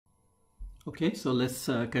Okay, so let's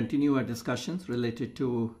continue our discussions related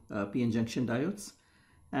to PN junction diodes.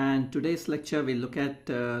 And today's lecture we'll look at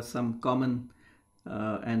some common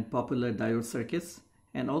and popular diode circuits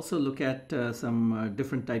and also look at some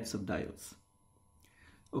different types of diodes.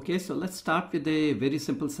 Okay, so let's start with a very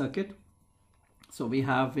simple circuit. So we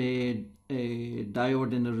have a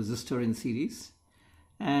diode and a resistor in series.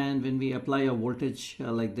 And when we apply a voltage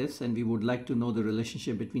like this, and we would like to know the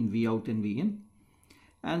relationship between V out and V in.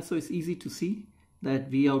 And so it's easy to see that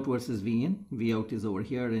V out versus V in. V out is over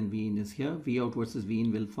here and V in is here. V out versus V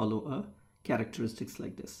in will follow a characteristics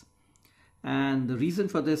like this. And the reason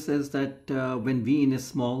for this is that when V in is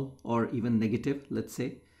small or even negative, let's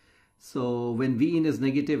say. So when V in is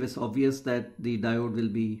negative, it's obvious that the diode will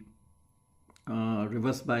be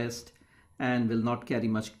reverse biased and will not carry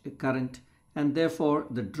much current. And therefore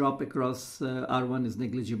the drop across R1 is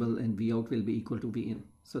negligible and V out will be equal to V in.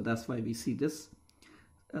 So that's why we see this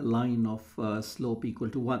line of slope equal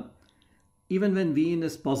to 1. Even when V in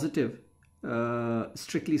is positive,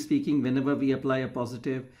 strictly speaking, whenever we apply a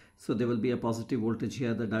positive, so there will be a positive voltage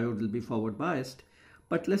here, the diode will be forward biased.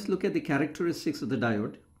 But let's look at the characteristics of the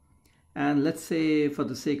diode. And let's say, for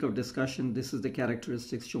the sake of discussion, this is the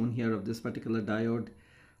characteristics shown here of this particular diode.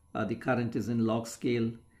 The current is in log scale,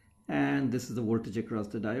 and this is the voltage across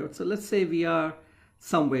the diode. So let's say we are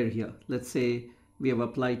somewhere here. Let's say we have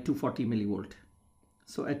applied 240 millivolt.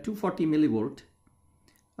 So at 240 millivolt,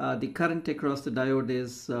 the current across the diode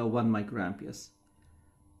is 1 microamperes.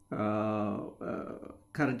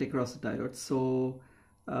 Current across the diode. So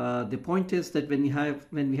the point is that when we have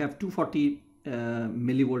 240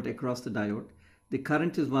 millivolt across the diode, the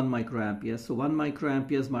current is 1 microampere. So 1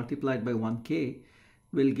 microamperes multiplied by 1K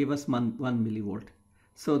will give us 1 millivolt.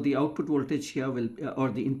 So the output voltage here will, or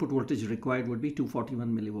the input voltage required would be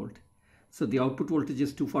 241 millivolt. So the output voltage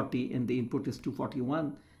is 240 and the input is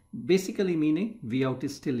 241, basically meaning V out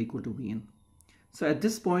is still equal to V in. So at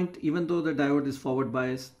this point, even though the diode is forward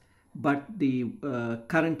biased, but the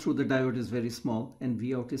current through the diode is very small and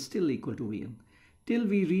V out is still equal to V in. Till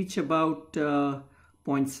we reach about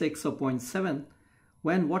 0.6 or 0.7,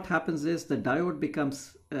 when what happens is the diode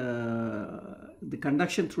becomes, the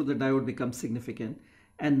conduction through the diode becomes significant.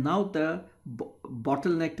 And now the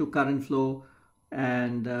bottleneck to current flow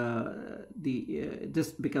and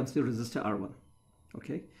this becomes the resistor R1.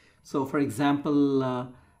 Okay, so for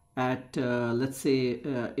example, let's say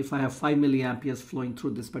if I have 5 milliamperes flowing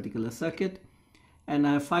through this particular circuit, and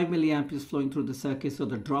I have 5 milliamperes flowing through the circuit, so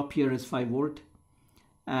the drop here is 5 volt,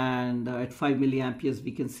 and at 5 milliamperes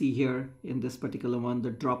we can see here in this particular one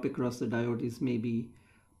the drop across the diode is maybe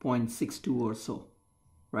 0.62 or so,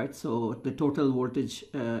 right? So the total voltage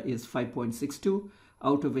is 5.62,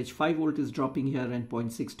 out of which 5 volt is dropping here and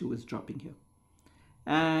 0.62 is dropping here.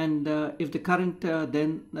 And if the current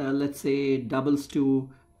then let's say doubles to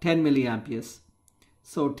 10 milliamperes,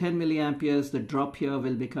 so 10 milliamperes, the drop here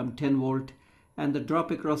will become 10 volt, and the drop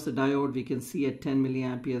across the diode, we can see at 10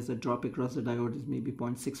 milliamperes the drop across the diode is maybe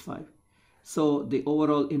 0.65. So the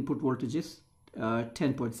overall input voltage is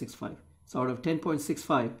 10.65. So out of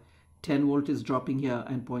 10.65, 10 volt is dropping here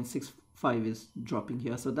and 0.65 is dropping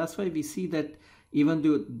here. So that's why we see that even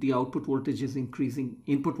though the output voltage is increasing,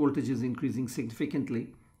 input voltage is increasing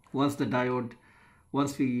significantly once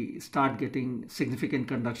we start getting significant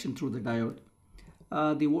conduction through the diode.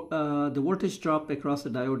 The voltage drop across the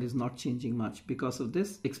diode is not changing much because of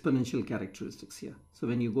this exponential characteristics here. So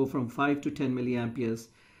when you go from 5 to 10 milliamperes,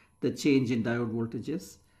 the change in diode voltage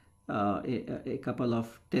is a couple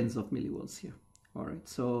of tens of millivolts here. All right,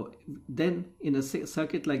 so then in a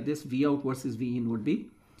circuit like this, V out versus V in would be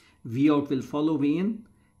V out will follow V in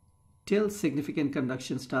till significant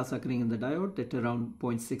conduction starts occurring in the diode at around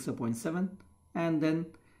 0.6 or 0.7, and then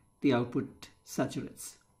the output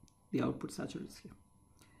saturates. The output saturates here.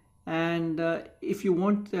 And if you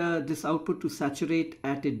want this output to saturate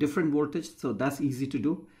at a different voltage, so that's easy to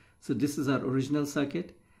do. So this is our original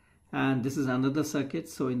circuit and this is another circuit.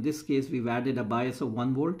 So in this case, we've added a bias of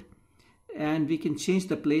 1 volt and we can change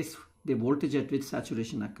the place, the voltage at which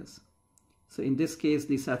saturation occurs. So in this case,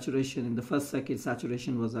 the saturation in the first circuit,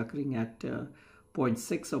 saturation was occurring at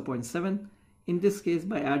 0.6 or 0.7. In this case,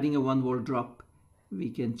 by adding a 1 volt drop, we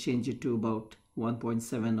can change it to about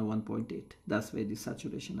 1.7 or 1.8. That's where the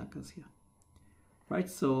saturation occurs here, right?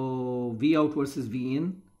 So V out versus V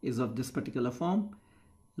in is of this particular form,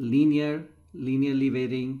 linearly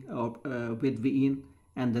varying with V in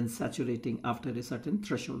and then saturating after a certain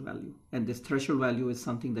threshold value. And this threshold value is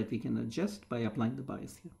something that we can adjust by applying the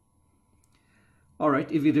bias here. All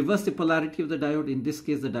right, if we reverse the polarity of the diode, in this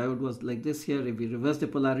case the diode was like this here. If we reverse the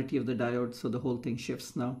polarity of the diode, so the whole thing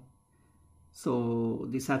shifts now. So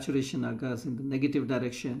the saturation occurs in the negative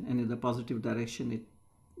direction, and in the positive direction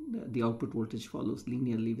the output voltage follows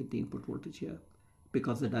linearly with the input voltage here,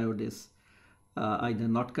 because the diode is either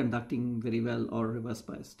not conducting very well or reverse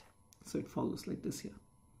biased. So it follows like this here.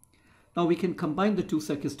 Now we can combine the two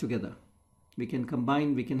circuits together. We can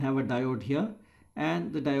have a diode here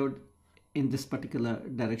and the diode in this particular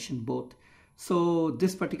direction both. So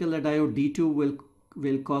this particular diode D2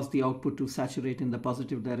 will cause the output to saturate in the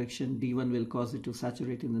positive direction. D1 will cause it to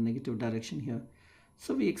saturate in the negative direction here.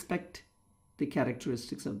 So we expect the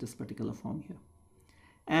characteristics of this particular form here.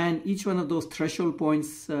 And each one of those threshold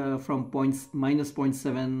points from points minus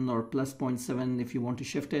 0.7 or plus 0.7, if you want to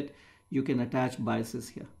shift it, you can attach biases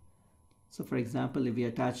here. So for example, if we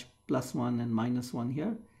attach +1 and -1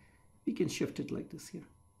 here, we can shift it like this here.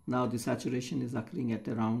 Now the saturation is occurring at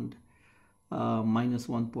around minus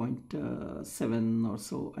 1.7 or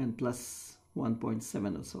so and plus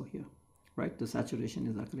 1.7 or so here, right? The saturation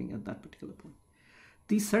is occurring at that particular point.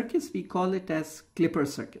 These circuits, we call it as clipper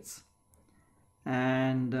circuits,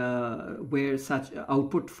 and where such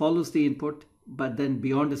output follows the input, but then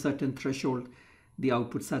beyond a certain threshold, the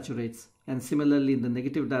output saturates. And similarly, in the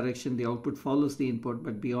negative direction, the output follows the input,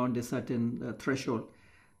 but beyond a certain threshold,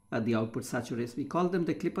 the output saturates. We call them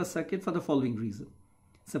the clipper circuit for the following reason.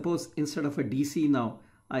 Suppose instead of a DC now,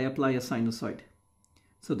 I apply a sinusoid.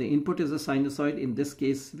 So the input is a sinusoid. In this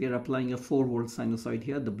case, we are applying a 4-volt sinusoid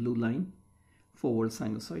here, the blue line, 4-volt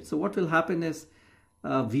sinusoid. So what will happen is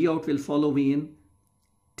V out will follow V in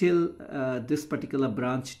till this particular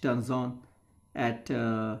branch turns on at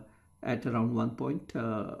around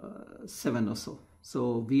 1.7 or so.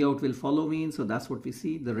 So V out will follow V in. So that's what we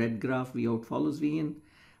see. The red graph, V out follows V in.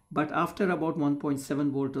 But after about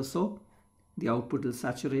 1.7 volt or so, the output will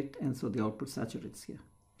saturate, and so the output saturates here.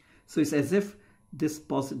 So it's as if this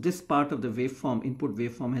part of the waveform, input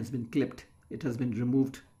waveform, has been clipped. It has been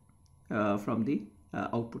removed from the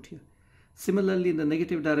output here. Similarly, in the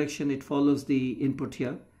negative direction, it follows the input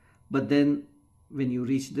here, but then when you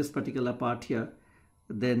reach this particular part here,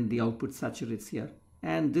 then the output saturates here,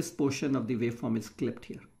 and this portion of the waveform is clipped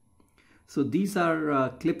here. So these are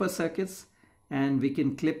clipper circuits, and we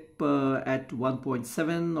can clip at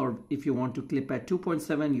 1.7, or if you want to clip at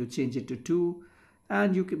 2.7, you change it to 2,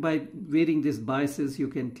 and you can, by varying these biases, you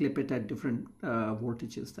can clip it at different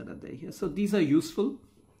voltages that are there here. So these are useful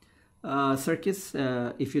circuits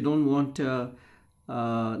if you don't want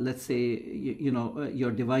let's say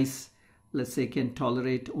your device, let's say, can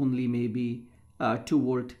tolerate only maybe 2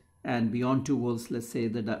 volt, and beyond 2 volts, let's say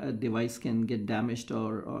the device can get damaged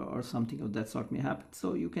or something of that sort may happen.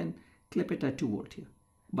 So you can clip it at 2 volt here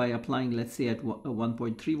by applying, let's say, at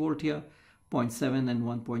 1.3 volt here, 0.7 and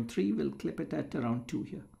 1.3 will clip it at around 2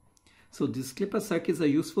 here. So these clipper circuits are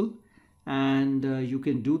useful, and you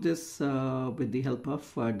can do this with the help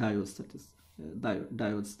of diodes,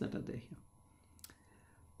 diodes that are there here.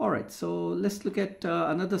 All right, so let's look at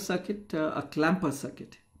another circuit, a clamper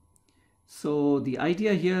circuit. So the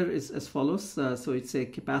idea here is as follows. So it's a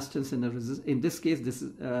capacitance and a resistance. In this case, this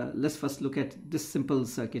is let's first look at this simple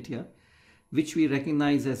circuit here, which we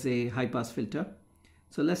recognize as a high-pass filter.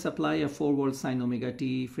 So let's apply a 4-volt sine omega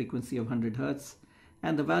t, frequency of 100 Hertz,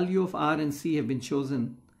 and the value of R and C have been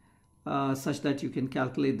chosen such that you can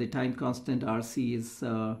calculate the time constant. RC is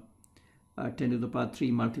 10 to the power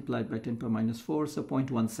 3 multiplied by 10 to the power minus 4, so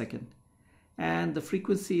 0.1 second. And the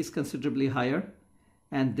frequency is considerably higher,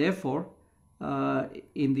 and therefore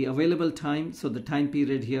in the available time, so the time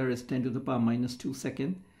period here is 10 to the power minus 2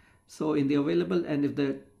 second. So in the available, and if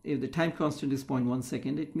the time constant is 0.1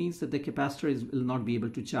 second, it means that the capacitor will not be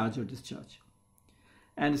able to charge or discharge.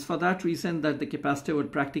 And it's for that reason that the capacitor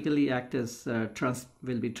would practically act as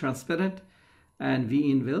will be transparent, and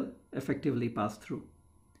V in will effectively pass through.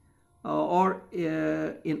 Or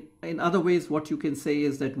in other ways, what you can say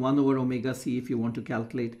is that 1 over omega c, if you want to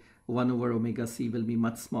calculate, 1 over omega c will be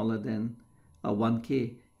much smaller than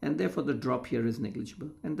 1K, and therefore the drop here is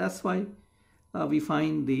negligible. And that's why we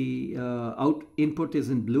find the input is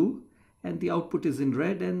in blue and the output is in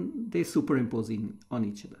red, and they superimpose on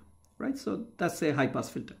each other, right? So that's a high-pass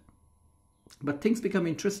filter. But things become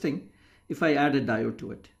interesting if I add a diode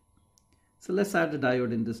to it. So let's add a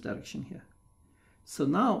diode in this direction here. So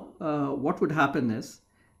now what would happen is,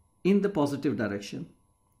 in the positive direction,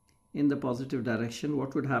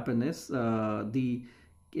 what would happen is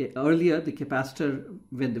earlier the capacitor,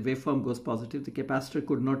 when the waveform goes positive, the capacitor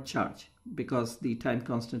could not charge because the time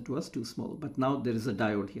constant was too small. But now there is a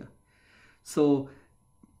diode here. So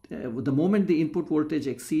the moment the input voltage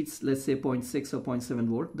exceeds, let's say, 0.6 or 0.7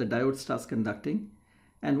 volt, the diode starts conducting.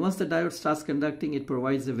 And once the diode starts conducting, it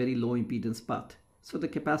provides a very low impedance path. So the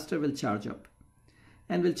capacitor will charge up,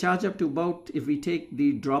 and will charge up to about, if we take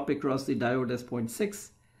the drop across the diode as 0.6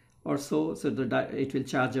 or so, so it will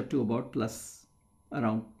charge up to about plus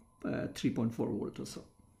around 3.4 volt or so.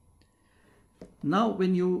 Now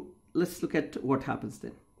let's look at what happens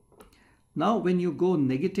then. Now when you go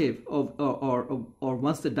negative or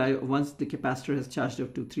once the capacitor has charged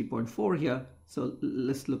up to 3.4 here, so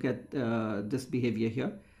let's look at this behavior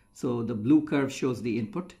here. So the blue curve shows the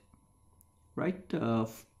input, right?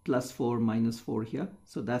 Plus 4, minus 4 here.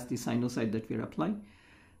 So that's the sinusoid that we're applying.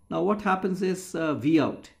 Now what happens is V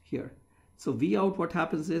out here. So V out, what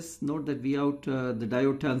happens is, note that V out, the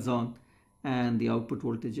diode turns on and the output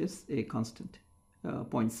voltage is a constant,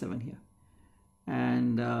 0.7 here.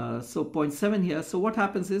 And so 0.7 here. So what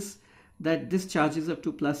happens is that this charges up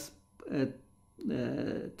to plus 3.4,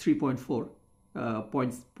 0.6 or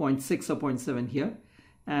 0.7 here,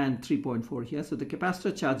 and 3.4 here. So the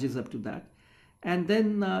capacitor charges up to that. And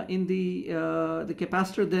then the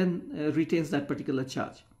capacitor then retains that particular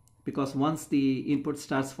charge, because once the input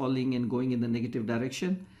starts falling and going in the negative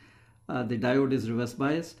direction, the diode is reverse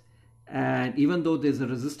biased. And even though there's a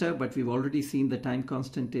resistor, but we've already seen the time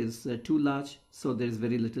constant is too large, so there's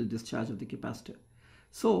very little discharge of the capacitor.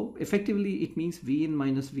 So effectively it means V in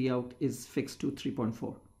minus V out is fixed to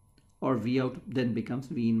 3.4, or V out then becomes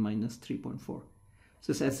V in minus 3.4.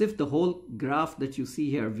 So it's as if the whole graph that you see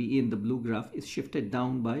here, V in the blue graph, is shifted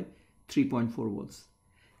down by 3.4 volts.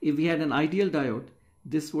 If we had an ideal diode,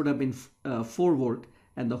 this would have been 4 volt,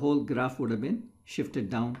 and the whole graph would have been shifted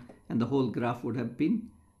down, and the whole graph would have been,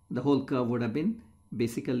 the whole curve would have been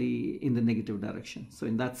basically in the negative direction. So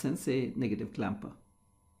in that sense, a negative clamper.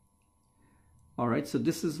 All right, so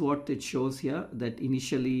this is what it shows here, that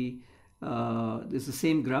initially this is the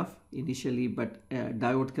same graph initially, but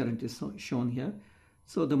diode current is shown here.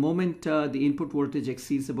 So the moment the input voltage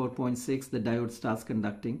exceeds about 0.6, the diode starts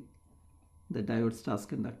conducting. The diode starts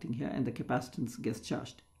conducting here, and the capacitance gets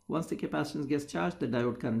charged. Once the capacitance gets charged, the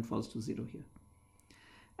diode current falls to 0 here.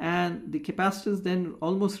 And the capacitance then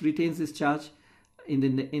almost retains its charge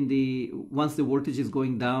once the voltage is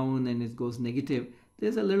going down and it goes negative.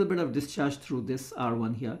 There's a little bit of discharge through this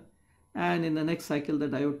R1 here, and in the next cycle the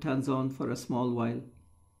diode turns on for a small while,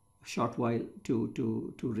 a short while,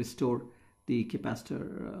 to restore the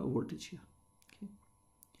capacitor voltage here. Okay.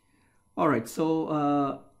 All right,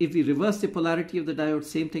 so if we reverse the polarity of the diode,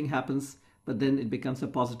 same thing happens, but then it becomes a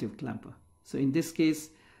positive clamper. So in this case,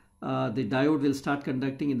 the diode will start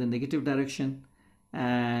conducting in the negative direction,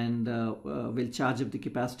 and will charge up the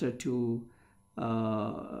capacitor to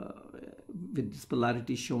with this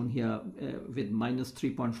polarity shown here with minus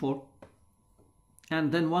 3.4,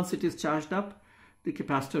 and then once it is charged up, the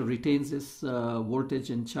capacitor retains its voltage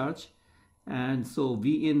and charge, and so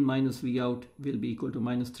V in minus V out will be equal to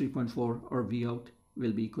minus 3.4, or V out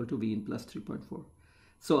will be equal to V in plus 3.4.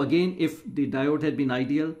 So again, if the diode had been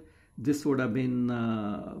ideal, this would have been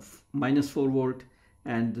minus 4 volt,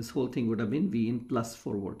 and this whole thing would have been V in plus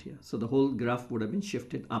 4 volt here. So the whole graph would have been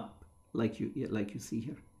shifted up, like you see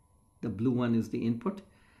here. The blue one is the input,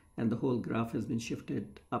 and the whole graph has been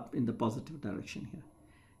shifted up in the positive direction here.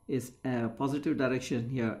 Is a positive direction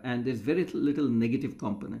here, and there's very little negative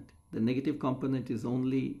component. The negative component is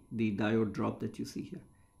only the diode drop that you see here.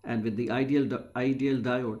 And with the ideal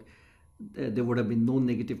diode, there would have been no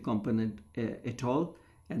negative component at all,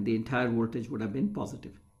 and the entire voltage would have been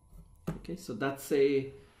positive. Okay, so that's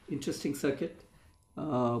a interesting circuit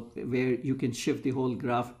where you can shift the whole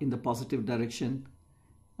graph in the positive direction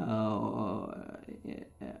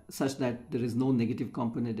such that there is no negative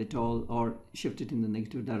component at all, or shift it in the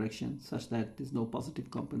negative direction such that there's no positive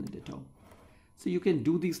component at all. So you can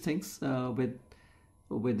do these things with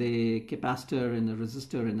a capacitor and a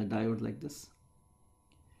resistor and a diode like this.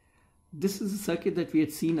 This is a circuit that we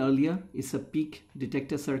had seen earlier. It's a peak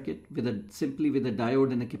detector circuit simply with a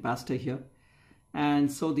diode and a capacitor here.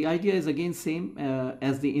 And so the idea is again same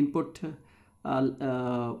as the input. Let's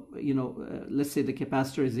say the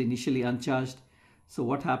capacitor is initially uncharged. So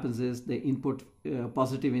what happens is the input,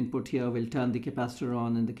 positive input here, will turn the capacitor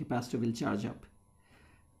on, and the capacitor will charge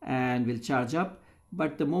up.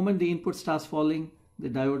 But the moment the input starts falling, the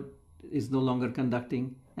diode is no longer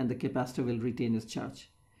conducting, and the capacitor will retain its charge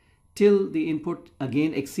till the input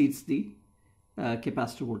again exceeds the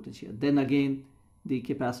capacitor voltage here. Then again the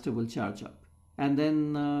capacitor will charge up, and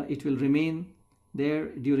then it will remain there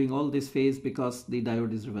during all this phase because the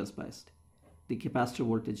diode is reverse biased. The capacitor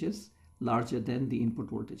voltage is larger than the input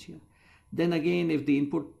voltage here. Then again, if the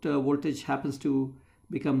input voltage happens to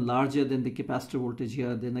become larger than the capacitor voltage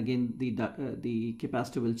here, then again the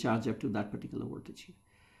capacitor will charge up to that particular voltage here.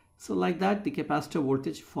 So like that, the capacitor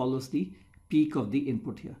voltage follows the peak of the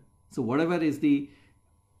input here. So whatever is the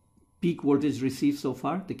peak voltage received so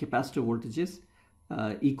far, the capacitor voltage is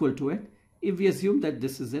equal to it, if we assume that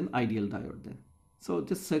this is an ideal diode then. So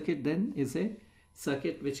this circuit then is a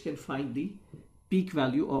circuit which can find the peak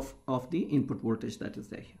value of the input voltage that is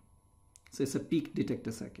there here. So it's a peak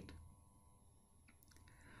detector circuit.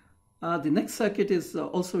 The next circuit is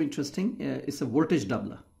also interesting. It's a voltage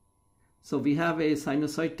doubler. So we have a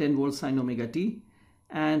sinusoid 10 volt sine omega t,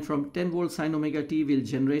 and from 10 volt sine omega t we'll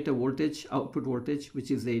generate a voltage, output voltage,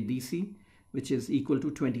 which is a DC, which is equal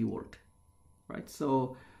to 20 volt, right?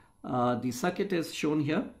 So the circuit is shown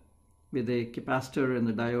here with a capacitor and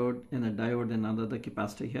a diode and another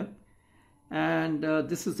capacitor here, and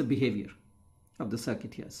this is the behavior of the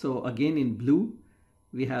circuit here. So again, in blue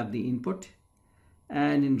we have the input,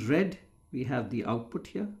 and in red we have the output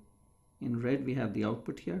here.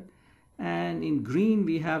 And in green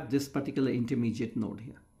we have this particular intermediate node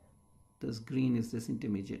here. This green is this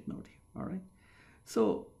intermediate node here. All right.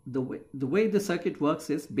 So the way the circuit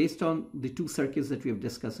works is based on the two circuits that we have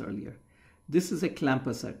discussed earlier. This is a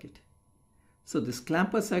clamper circuit. So this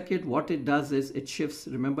clamper circuit, what it does is it shifts.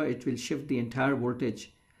 Remember, it will shift the entire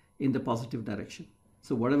voltage in the positive direction.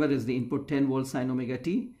 So whatever is the input 10 volt sine omega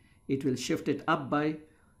t, it will shift it up by,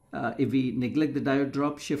 if we neglect the diode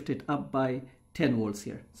drop, shift it up by 10 volts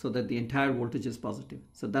here, so that the entire voltage is positive.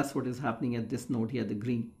 So that's what is happening at this node here, the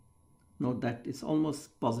green. Note that it's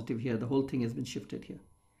almost positive here. The whole thing has been shifted here.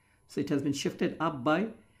 So it has been shifted up by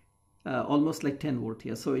almost like 10 volt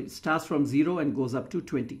here. So it starts from 0 and goes up to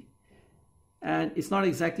 20. And it's not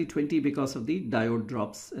exactly 20 because of the diode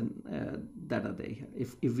drops and that are there here.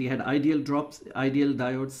 If we had ideal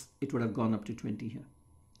diodes, it would have gone up to 20 here.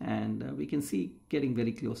 And we can see getting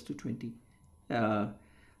very close to 20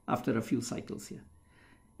 after a few cycles here.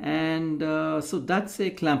 And so that's a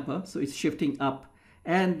clamper, so it's shifting up.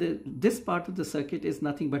 And this part of the circuit is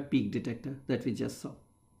nothing but peak detector that we just saw.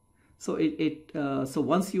 So so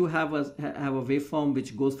once you have a waveform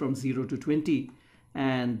which goes from 0 to 20,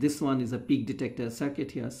 and this one is a peak detector circuit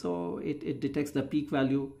here, so it detects the peak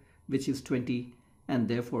value, which is 20, and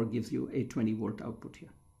therefore gives you a 20 volt output here.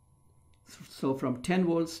 So from 10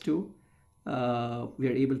 volts to we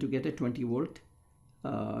are able to get a 20 volt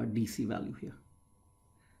DC value here.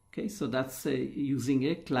 Okay, so that's using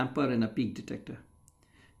a clamper and a peak detector.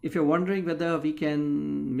 If you're wondering whether we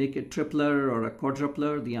can make a tripler or a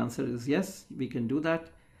quadrupler, the answer is yes, we can do that.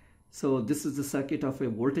 So this is the circuit of a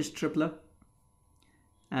voltage tripler.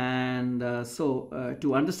 And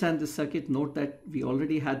to understand this circuit, note that we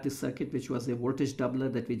already had this circuit which was a voltage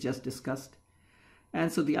doubler that we just discussed.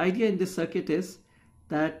 And so the idea in this circuit is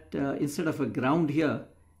that instead of a ground here,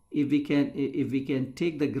 if we can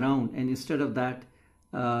take the ground, and instead of that,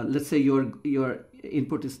 let's say your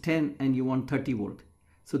input is 10 and you want 30 volt.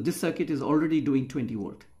 So this circuit is already doing 20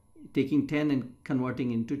 volt, taking 10 and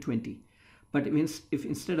converting into 20. But if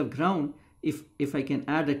instead of ground, if I can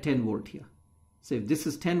add a 10 volt here. So if this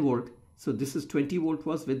is 10 volt, so this is 20 volt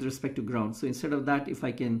was with respect to ground. So instead of that, if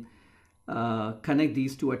I can connect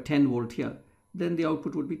these to a 10 volt here, then the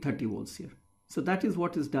output would be 30 volts here. So that is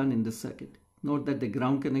what is done in this circuit. Note that the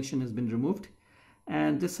ground connection has been removed,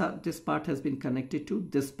 and this part has been connected to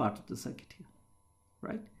this part of the circuit here,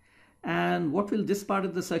 right? And what will this part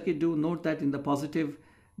of the circuit do? Note that in the positive,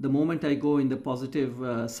 the moment I go in the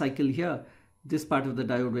positive cycle here, this part of the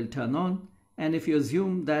diode will turn on. And if you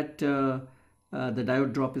assume that the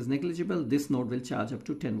diode drop is negligible, this node will charge up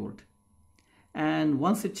to 10 volt. And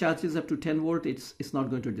once it charges up to 10 volt, it's not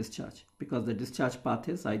going to discharge, because the discharge path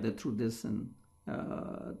is either through this, and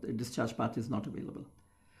the discharge path is not available.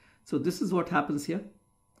 So this is what happens here.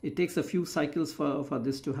 It takes a few cycles for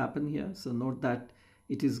this to happen here. So note that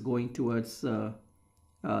it is going towards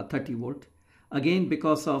 30 volt. Again,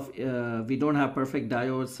 because of we don't have perfect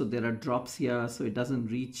diodes, so there are drops here, so it doesn't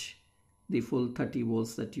reach the full 30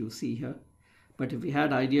 volts that you see here. But if we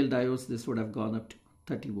had ideal diodes, this would have gone up to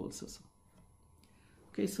 30 volts or so.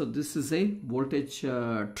 Okay, so this is a voltage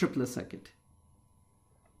tripler circuit.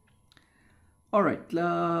 All right,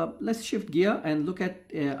 let's shift gear and look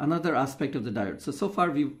at another aspect of the diode. So far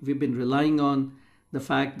we've been relying on the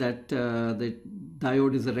fact that the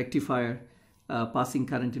diode is a rectifier passing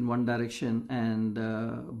current in one direction and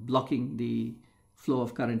blocking the flow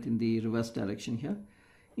of current in the reverse direction here.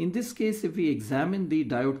 In this case, if we examine the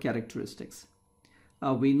diode characteristics,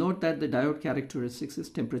 we note that the diode characteristics is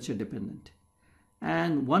temperature dependent.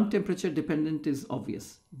 And one temperature dependent is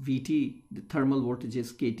obvious. VT, the thermal voltage,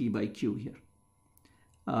 is KT by Q here.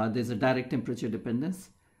 There's a direct temperature dependence.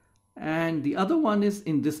 And the other one is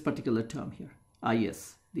in this particular term here,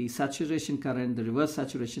 IS. The saturation current, the reverse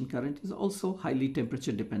saturation current, is also highly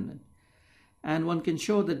temperature dependent. And one can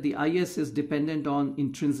show that the IS is dependent on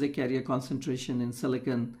intrinsic carrier concentration in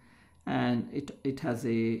silicon, and it has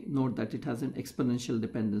a note that it has an exponential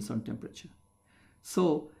dependence on temperature.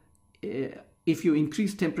 So if you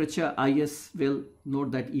increase temperature, IS will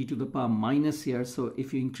note that e to the power minus here. So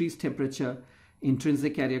if you increase temperature,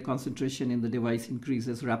 intrinsic carrier concentration in the device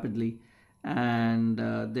increases rapidly, and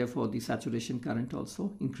therefore the saturation current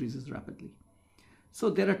also increases rapidly.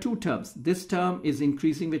 So there are two terms. This term is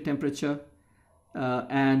increasing with temperature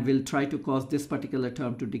and will try to cause this particular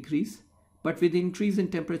term to decrease. But with the increase in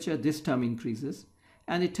temperature, this term increases.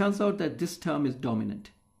 And it turns out that this term is dominant.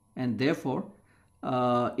 And therefore,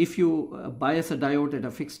 if you bias a diode at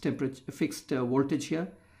a fixed voltage here,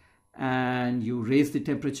 and you raise the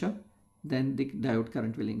temperature, then the diode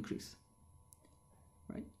current will increase.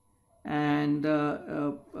 Right? And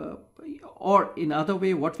or in other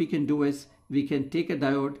way, what we can do is we can take a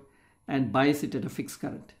diode and bias it at a fixed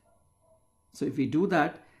current. So if we do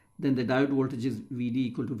that, then the diode voltage is Vd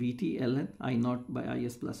equal to Vt ln I naught by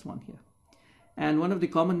Is plus 1 here. And one of the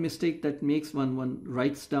common mistakes that makes one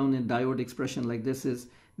writes down a diode expression like this is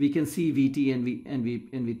we can see Vt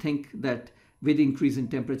and we think that with increase in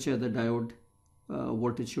temperature the diode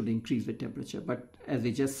voltage should increase with temperature. But as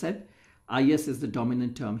we just said, Is is the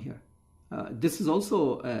dominant term here. This is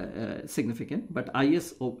also significant, but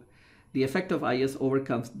the effect of Is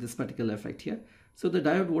overcomes this particular effect here. So the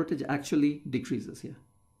diode voltage actually decreases here,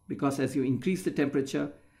 because as you increase the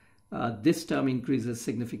temperature, this term increases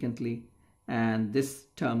significantly, and this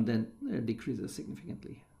term then decreases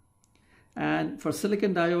significantly. And for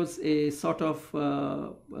silicon diodes, a sort of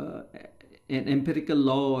an empirical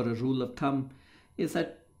law or a rule of thumb is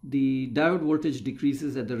that the diode voltage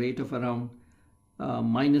decreases at the rate of around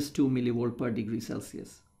minus 2 millivolt per degree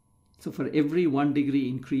Celsius. So for every 1 degree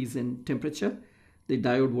increase in temperature, the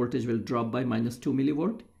diode voltage will drop by minus 2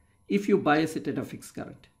 millivolt if you bias it at a fixed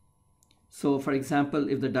current. So for example,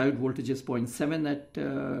 if the diode voltage is 0.7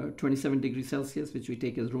 at 27 degrees Celsius, which we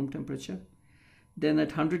take as room temperature, then at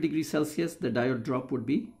 100 degrees Celsius, the diode drop would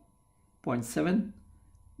be 0.7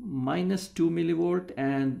 minus 2 millivolt,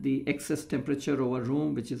 and the excess temperature over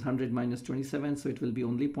room, which is 100 minus 27, so it will be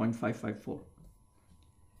only 0.554.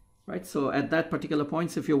 Right, so at that particular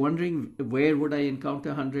point, if you're wondering where would I encounter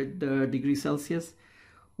 100 degrees Celsius,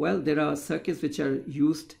 well, there are circuits which are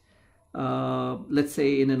used, let's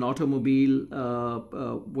say in an automobile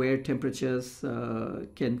where temperatures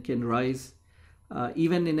can rise,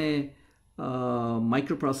 even in a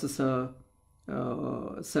microprocessor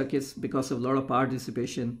circuits, because of a lot of power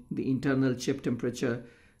dissipation, the internal chip temperature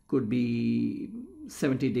could be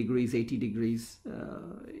 70 degrees, 80 degrees,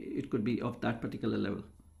 it could be of that particular level.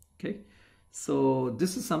 Okay, so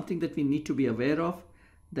this is something that we need to be aware of,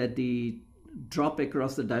 that the drop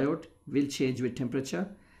across the diode will change with temperature,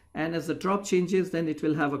 and as the drop changes, then it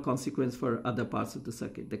will have a consequence for other parts of the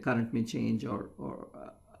circuit. The current may change, or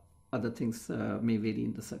other things may vary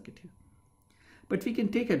in the circuit here. But we can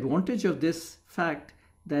take advantage of this fact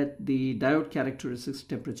that the diode characteristics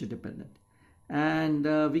temperature dependent, and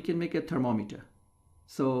we can make a thermometer.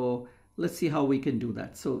 So let's see how we can do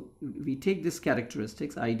that. So we take this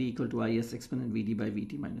characteristics, ID equal to Is exponent Vd by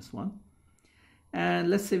Vt minus 1. And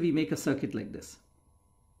let's say we make a circuit like this.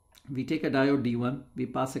 We take a diode D1, we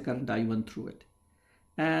pass a current I1 through it.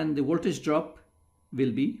 And the voltage drop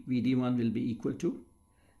will be, Vd1 will be equal to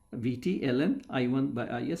Vt ln I1 by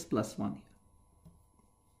Is plus 1.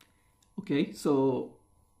 Okay, so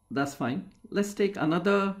that's fine. Let's take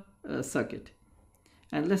another circuit.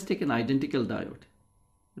 And let's take an identical diode.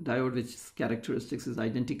 A diode which characteristics is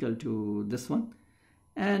identical to this one,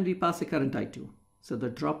 and we pass a current I2. So the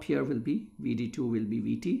drop here will be Vd2 will be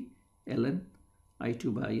Vt ln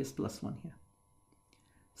I2 by Is plus 1 here.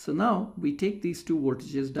 So now we take these two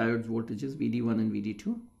voltages, diode voltages Vd1 and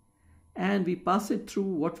Vd2, and we pass it through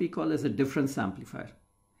what we call as a difference amplifier.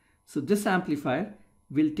 So this amplifier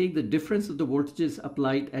will take the difference of the voltages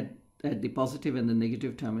applied at the positive and the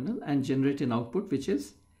negative terminal and generate an output which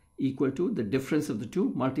is equal to the difference of the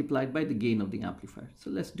two multiplied by the gain of the amplifier.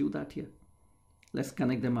 So let's do that here. Let's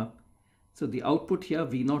connect them up. So the output here,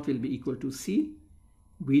 V0 will be equal to C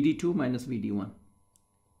Vd2 minus Vd1.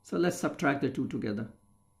 So let's subtract the two together.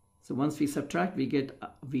 So once we subtract, we get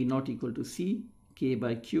V0 equal to C K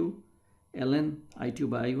by Q ln I2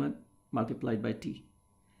 by I1 multiplied by T.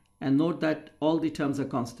 And note that all the terms are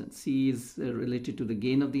constant. C is related to the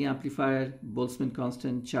gain of the amplifier, Boltzmann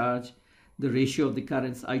constant, charge, the ratio of the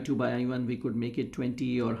currents I2 by I1, we could make it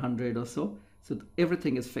 20 or 100 or so. So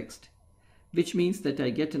everything is fixed, which means that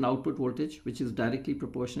I get an output voltage which is directly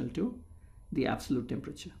proportional to the absolute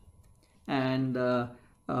temperature. And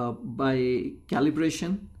by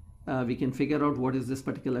calibration, we can figure out what is this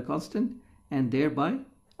particular constant, and thereby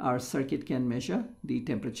our circuit can measure the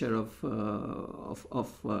temperature of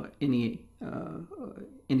any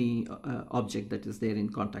object that is there in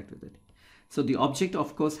contact with it. So the object,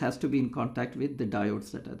 of course, has to be in contact with the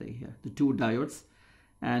diodes that are there here, the two diodes.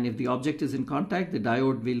 And if the object is in contact, the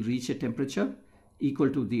diode will reach a temperature equal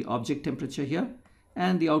to the object temperature here,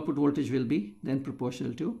 and the output voltage will be then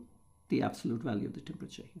proportional to the absolute value of the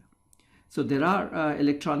temperature here. So there are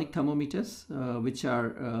electronic thermometers which are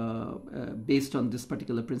based on this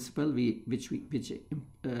particular principle, which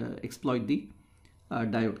exploit the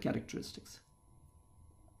diode characteristics.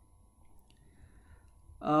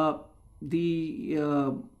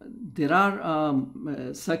 There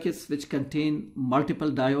are circuits which contain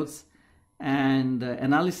multiple diodes, and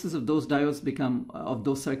analysis of those diodes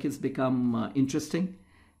those circuits become interesting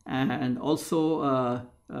and also a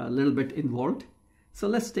little bit involved. So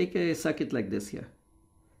let's take a circuit like this here.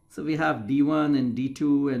 So we have D1 and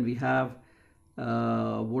D2, and we have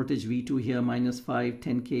voltage V2 here, -5,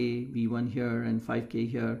 10K, V1 here, and 5K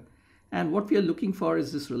here. And what we are looking for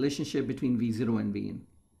is this relationship between V0 and Vin.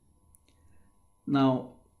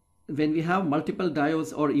 Now, when we have multiple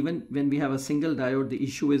diodes, or even when we have a single diode, the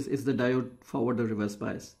issue is the diode forward or reverse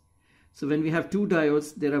bias. So when we have two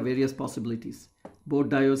diodes, there are various possibilities. Both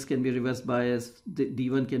diodes can be reverse biased,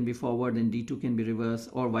 D1 can be forward and D2 can be reverse,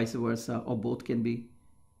 or vice versa, or both can be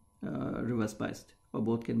reverse biased, or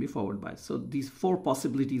both can be forward biased. So these four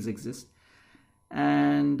possibilities exist.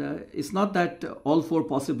 And it's not that all four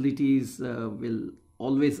possibilities will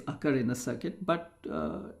always occur in a circuit, but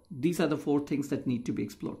these are the four things that need to be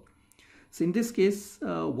explored. So in this case,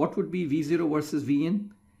 what would be V0 versus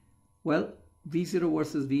Vin? Well, V0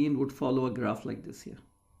 versus Vin would follow a graph like this here.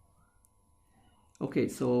 Okay,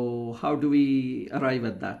 so how do we arrive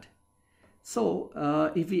at that? So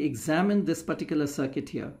if we examine this particular circuit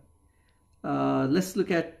here, let's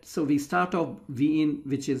look at, so we start off Vin,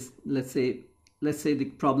 which is, let's say the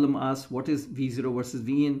problem asks what is V0 versus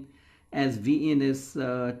Vin, as Vin is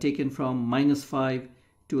taken from -5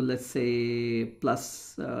 to, let's say,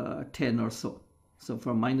 plus 10 or so. So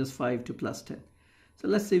from -5 to plus 10. So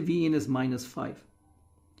let's say Vin is -5.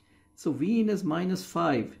 So Vin is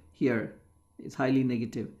 -5 here. It's highly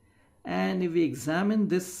negative. And if we examine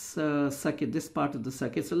this circuit, this part of the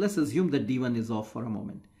circuit, so let's assume that D1 is off for a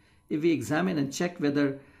moment. If we examine and check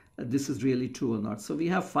whether this is really true or not. So we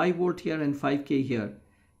have 5 volt here and 5K here,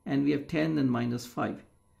 and we have 10 and -5.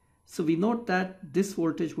 So we note that this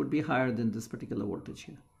voltage would be higher than this particular voltage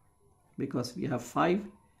here, because we have 5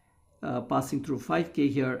 passing through 5K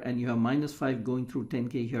here, and you have -5 going through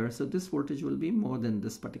 10K here. So this voltage will be more than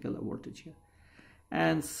this particular voltage here.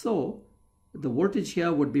 And so the voltage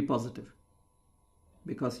here would be positive,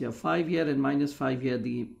 because you have 5 here and -5 here.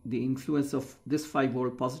 The influence of this 5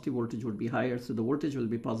 volt positive voltage would be higher, so the voltage will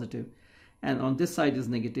be positive, and on this side is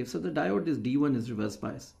negative. So the diode is D1 is reverse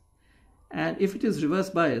biased, and if it is reverse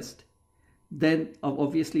biased, then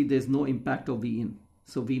obviously there's no impact of Vin,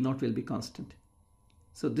 so V0 will be constant.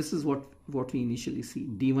 So this is what we initially see.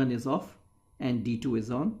 D1 is off and D2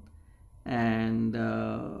 is on, and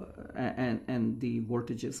the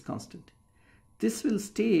voltage is constant. This will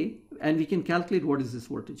stay, and we can calculate what is this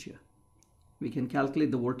voltage here. We can calculate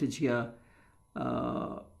the voltage here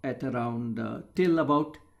at around till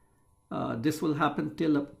about this will happen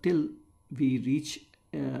till we reach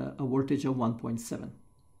a voltage of 1.7,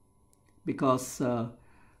 because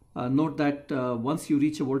note that once you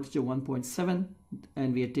reach a voltage of 1.7,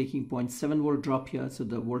 and we are taking 0.7 volt drop here, so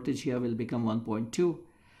the voltage here will become 1.2,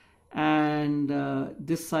 and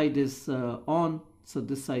this side is on. So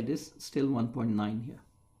this side is still 1.9 here,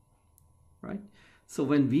 right? So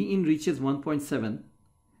when Vin reaches 1.7,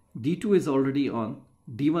 D2 is already on,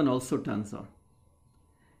 D1 also turns on.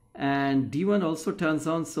 And D1 also turns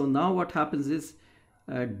on, so now what happens is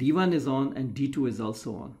D1 is on and D2 is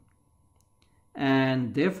also on.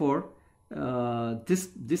 And therefore,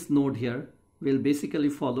 this node here will basically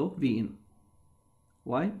follow Vin.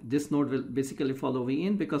 Why? This node will basically follow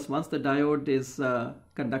Vin, because once the diode is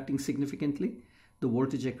conducting significantly, the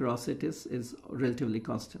voltage across it is relatively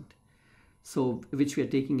constant, so which we are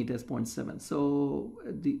taking it as 0.7. So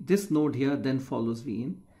this node here then follows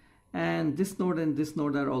Vin, and this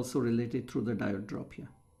node are also related through the diode drop here.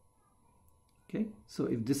 Okay, so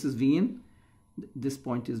if this is Vin, this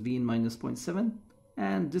point is Vin minus 0.7,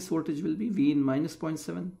 and this voltage will be Vin minus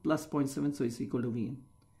 0.7 plus 0.7, so it's equal to Vin.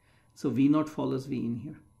 So V0 follows Vin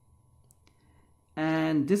here,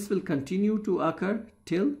 and this will continue to occur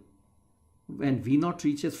till when V0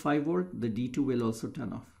 reaches 5 volt, the D2 will also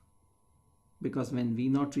turn off, because when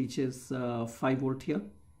V0 reaches 5 volt here,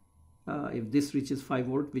 If this reaches 5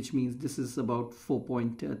 volt, which means this is about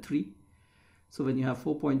 4.3. So when you have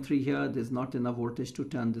 4.3 here, there's not enough voltage to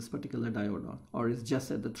turn this particular diode on, or it's just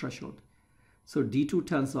at the threshold. So D2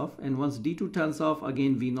 turns off, and once D2 turns off,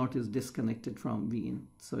 again V0 is disconnected from Vin,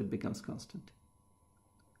 so it becomes constant.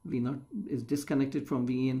 V0 is disconnected from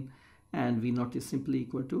Vin, and V0 is simply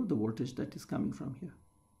equal to the voltage that is coming from here.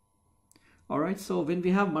 Alright, so when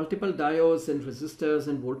we have multiple diodes and resistors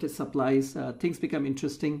and voltage supplies, things become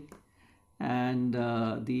interesting, and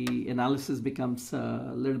the analysis becomes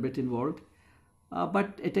a little bit involved.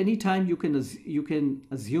 But at any time you can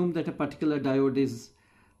assume that a particular diode is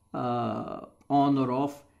on or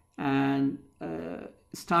off, and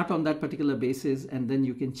start on that particular basis, and then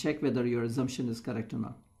you can check whether your assumption is correct or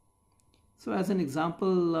not. So as an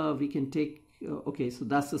example, we can take, okay, so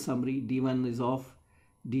that's the summary. D1 is off,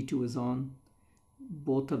 D2 is on,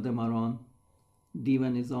 both of them are on,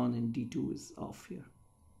 D1 is on and D2 is off here.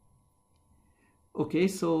 Okay,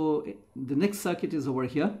 so the next circuit is over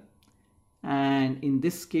here, and in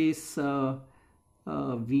this case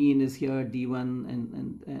Vin is here, D1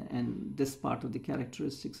 and this part of the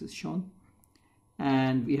characteristics is shown,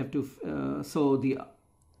 and we have to so the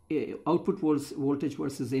output voltage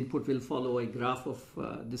versus input will follow a graph of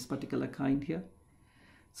this particular kind here.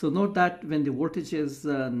 So note that when the voltage is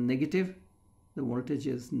negative, the voltage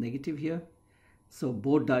is negative here, so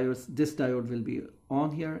both diodes, this diode will be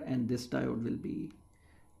on here and this diode will be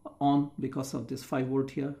on because of this 5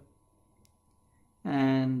 volt here.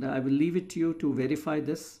 And I will leave it to you to verify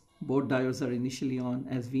this. Both diodes are initially on.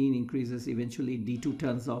 As Vin increases, eventually D2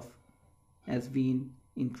 turns off. As Vin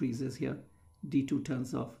increases here, D2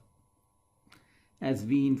 turns off. As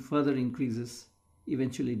Vin further increases,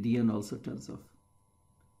 eventually Dn also turns off.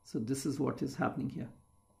 So this is what is happening here.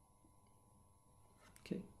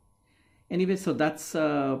 Okay. Anyway, so that's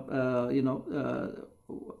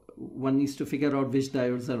one needs to figure out which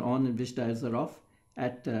diodes are on and which diodes are off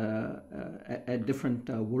at different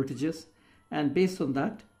voltages, and based on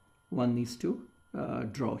that one needs to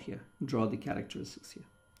draw the characteristics here.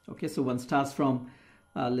 Okay, so one starts from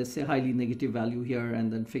let's say highly negative value here,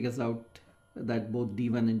 and then figures out that both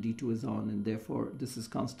D1 and D2 is on, and therefore this is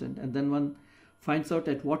constant, and then one finds out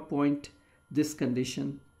at what point this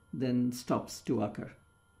condition then stops to occur,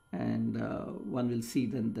 and one will see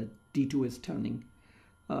then that D2 is turning.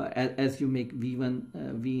 As you make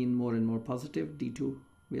Vin more and more positive, D2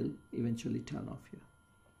 will eventually turn off here.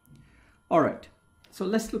 All right, so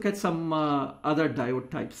let's look at some other diode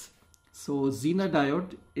types. So Zener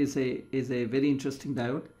diode is a very interesting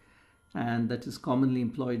diode, and that is commonly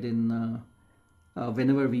employed in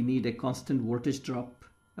whenever we need a constant voltage drop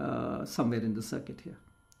somewhere in the circuit here.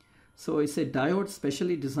 So it's a diode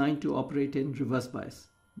specially designed to operate in reverse bias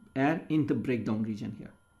and in the breakdown region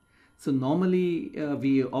here. So normally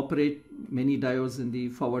we operate many diodes in the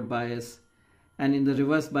forward bias, and in the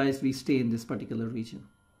reverse bias we stay in this particular region.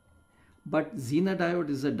 But Zener diode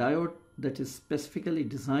is a diode that is specifically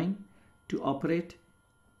designed to operate,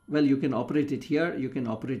 well, you can operate it here, you can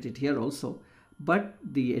operate it here also, but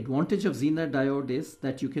the advantage of Zener diode is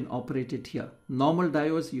that you can operate it here. Normal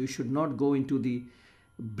diodes, you should not go into the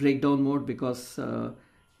breakdown mode because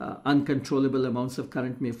uncontrollable amounts of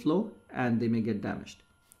current may flow and they may get damaged.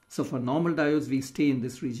 So for normal diodes, we stay in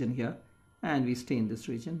this region here and we stay in this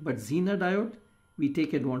region. But Zener diode, we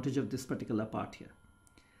take advantage of this particular part here.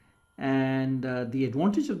 And the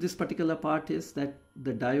advantage of this particular part is that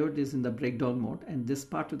the diode is in the breakdown mode, and this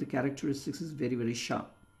part of the characteristics is very, very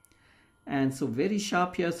sharp. And so very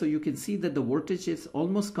sharp here, so you can see that the voltage is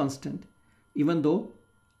almost constant, even though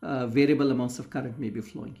variable amounts of current may be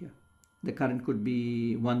flowing here. The current could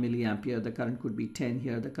be 1 milliampere, the current could be 10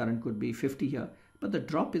 here, the current could be 50 here, but the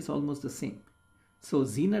drop is almost the same. So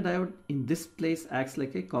Zener diode in this place acts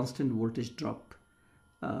like a constant voltage drop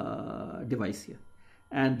device here.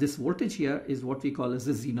 And this voltage here is what we call as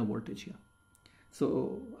the Zener voltage here.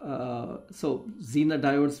 So Zener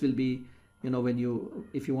diodes will be,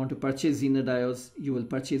 if you want to purchase Zener diodes, you will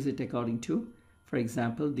purchase it according to, for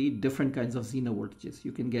example, the different kinds of Zener voltages.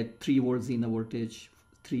 You can get 3 volt Zener voltage,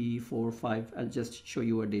 3, 4, 5. I'll just show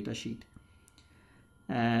you a data sheet.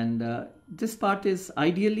 And this part is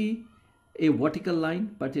ideally a vertical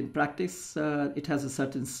line, but in practice it has a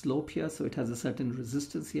certain slope here, so it has a certain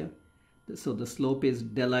resistance here. So the slope is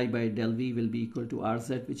del I by del V will be equal to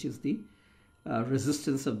RZ, which is the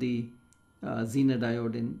resistance of the Zener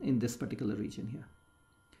diode in this particular region here.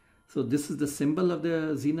 So this is the symbol of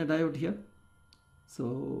the Zener diode here.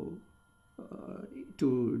 So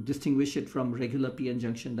to distinguish it from regular PN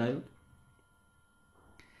junction diode.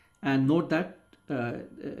 And note that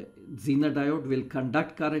Zener diode will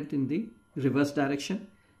conduct current in the reverse direction,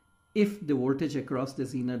 if the voltage across the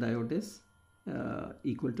Zener diode is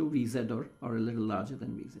equal to Vz or a little larger than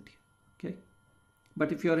Vz here. Okay,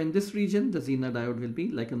 but if you are in this region, the Zener diode will be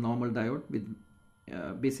like a normal diode with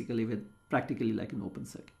basically with practically like an open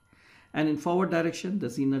circuit. And in forward direction, the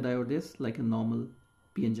Zener diode is like a normal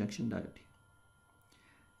PN junction diode.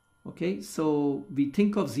 Okay, so we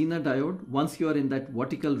think of Zener diode, once you are in that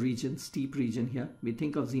vertical region, steep region here, we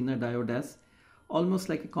think of Zener diode as almost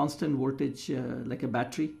like a constant voltage, like a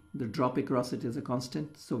battery. The drop across it is a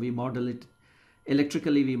constant. So we model it,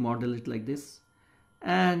 electrically we model it like this.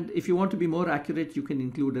 And if you want to be more accurate, you can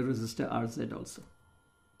include a resistor RZ also.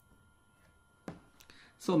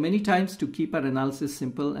 So many times, to keep our analysis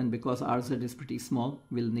simple, and because RZ is pretty small,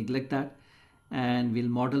 we'll neglect that and we'll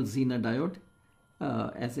model Zener diode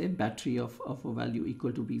as a battery of a value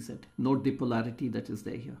equal to Vz. Note the polarity that is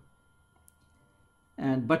there here.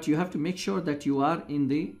 But you have to make sure that you are in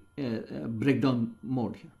the breakdown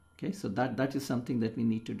mode here. Okay, so that is something that we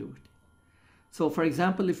need to do it. So for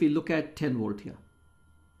example, if we look at 10 volt here,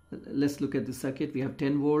 let's look at the circuit. We have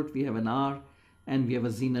 10 volt, we have an R, and we have a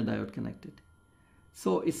Zener diode connected.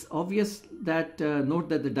 So it's obvious that note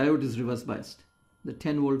that the diode is reverse biased. The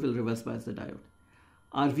 10 volt will reverse bias the diode.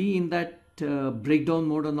 Are we in that breakdown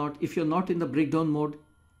mode or not? If you're not in the breakdown mode,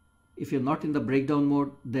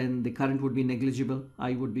 then the current would be negligible.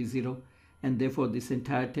 I would be 0, and therefore this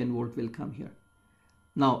entire 10 volt will come here.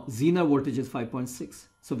 Now Zener voltage is 5.6,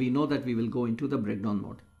 so we know that we will go into the breakdown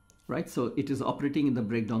mode, right? So it is operating in the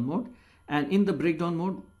breakdown mode, and in the breakdown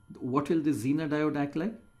mode, what will the Zener diode act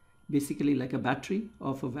like? Basically like a battery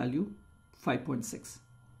of a value 5.6,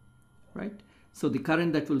 right? So the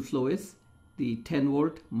current that will flow is the 10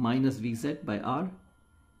 volt minus Vz by R,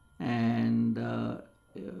 and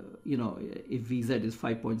you know, if Vz is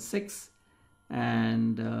 5.6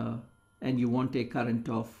 and you want a current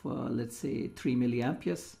of let's say 3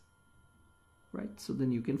 milliamperes, right? So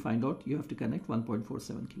then you can find out, you have to connect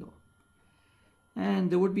 1.47 kilo. And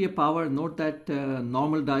there would be a power. Note that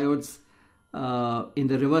normal diodes in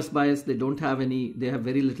the reverse bias, they don't have any, they have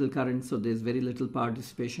very little current, so there's very little power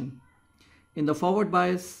dissipation. In the forward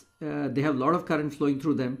bias, they have a lot of current flowing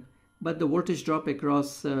through them, but the voltage drop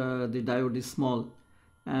across the diode is small,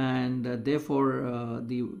 and therefore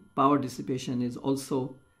the power dissipation is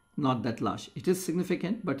also not that large. It is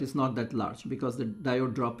significant, but it's not that large because the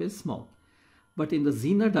diode drop is small. But in the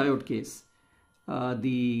Zener diode case,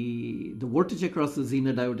 the voltage across the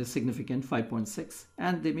Zener diode is significant, 5.6,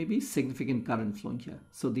 and there may be significant current flowing here.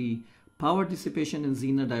 So the power dissipation in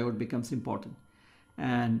Zener diode becomes important,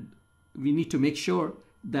 and we need to make sure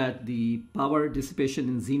that the power dissipation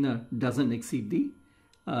in Zener doesn't exceed the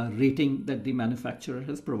rating that the manufacturer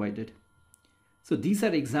has provided. So these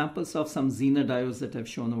are examples of some Zener diodes that I've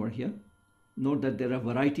shown over here. Note that there are a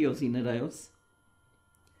variety of Zener diodes.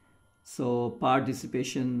 So power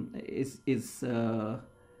dissipation is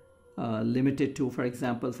limited to, for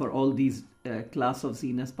example, for all these class of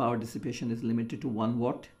Zeners, power dissipation is limited to 1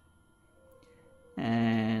 watt.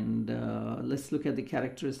 And let's look at the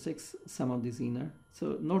characteristics, some of the Zener.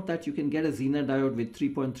 So note that you can get a Zener diode with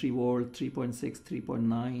 3.3 volt, 3.6,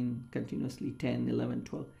 3.9, continuously 10, 11,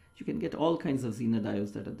 12. You can get all kinds of Zener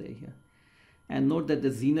diodes that are there here. And note that the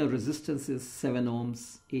Zener resistance is 7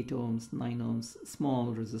 ohms, 8 ohms, 9 ohms,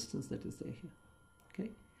 small resistance that is there here.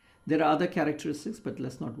 Okay. There are other characteristics, but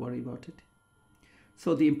let's not worry about it.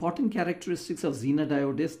 So the important characteristics of Zener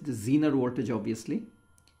diode is the Zener voltage, obviously,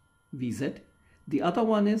 Vz. The other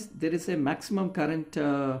one is there is a maximum current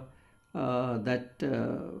that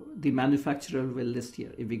the manufacturer will list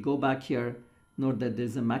here. If we go back here, note that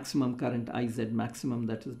there's a maximum current Iz maximum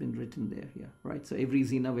that has been written there here, right? So every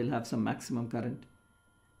Zener will have some maximum current.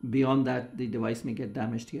 Beyond that, the device may get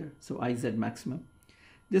damaged here. So Iz maximum.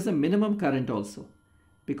 There's a minimum current also,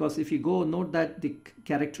 because if you go, note that the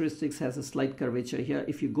characteristics has a slight curvature here.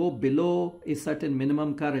 If you go below a certain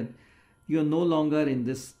minimum current, you're no longer in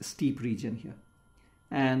this steep region here.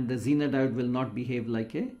 And the Zener diode will not behave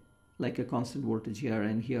like a constant voltage here,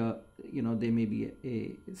 and here, you know, there may be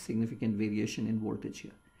a significant variation in voltage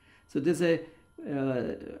here. So there's a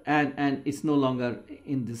and it's no longer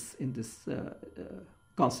in this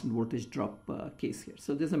constant voltage drop case here.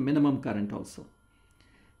 So there's a minimum current also,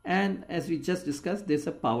 and as we just discussed, there's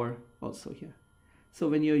a power also here. So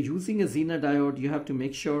when you're using a Zener diode, you have to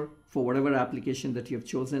make sure for whatever application that you have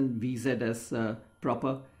chosen, Vz as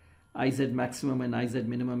proper, Iz maximum and Iz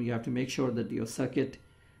minimum, you have to make sure that your circuit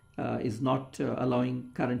is not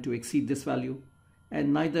allowing current to exceed this value,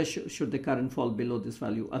 and neither should the current fall below this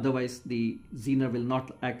value. Otherwise, the Zener will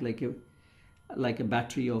not act like a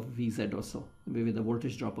battery of Vz or so, with a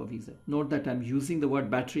voltage drop of Vz. Note that I'm using the word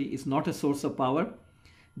battery. Is not a source of power.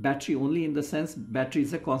 battery only in the sense battery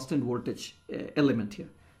is a constant voltage element here.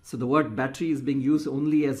 So the word battery is being used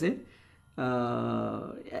only as a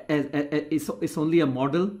it's only a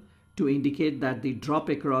model to indicate that the drop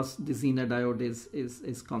across the Zener diode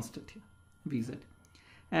is constant here, Vz.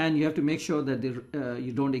 And you have to make sure that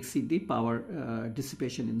you don't exceed the power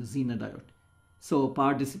dissipation in the Zener diode. So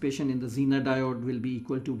power dissipation in the Zener diode will be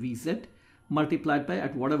equal to Vz multiplied by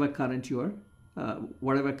at whatever current you are,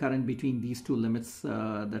 whatever current between these two limits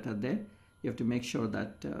that are there. You have to make sure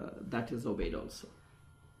that that is obeyed also.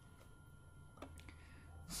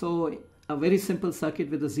 So a very simple circuit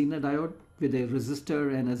with a Zener diode, with a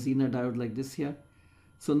resistor and a Zener diode like this here.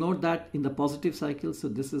 So note that in the positive cycle, so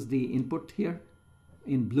this is the input here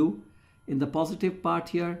in blue. In the positive part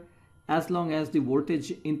here, as long as the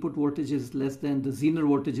voltage, input voltage is less than, the Zener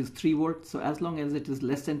voltage is 3 volt. So as long as it is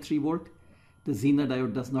less than 3 volt, the Zener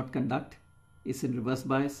diode does not conduct. It's in reverse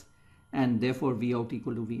bias, and therefore Vout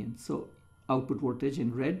equal to Vin. So output voltage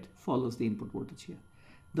in red follows the input voltage here.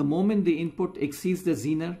 The moment the input exceeds the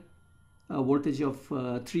Zener voltage of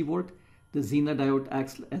 3 volt, the Zener diode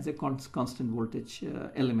acts as a constant voltage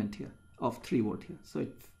element here of 3 volt here. So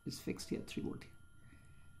it is fixed here, 3 volt here.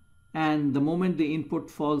 And the moment the input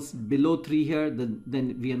falls below 3 here,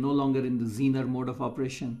 then we are no longer in the Zener mode of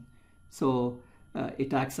operation. So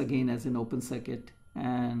it acts again as an open circuit,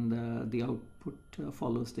 and the output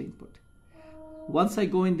follows the input. Once I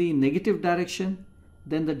go in the negative direction,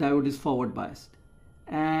 then the diode is forward biased.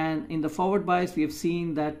 And in the forward bias, we have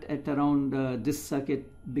seen that at around this circuit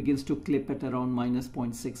begins to clip at around minus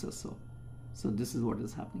 0.6 or so. So this is what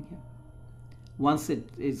is happening here. Once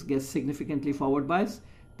it gets significantly forward biased,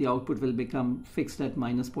 the output will become fixed at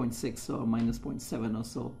minus 0.6 or minus 0.7 or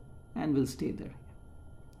so, and will stay there.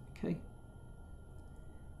 Okay.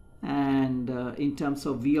 And in terms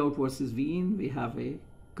of Vout versus Vin, we have a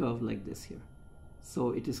curve like this here.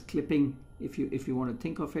 So it is clipping, if you want to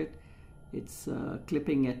think of it, it's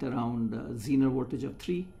clipping at around Zener voltage of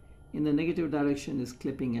 3. In the negative direction is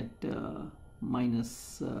clipping at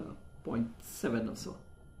minus 0.7 or so.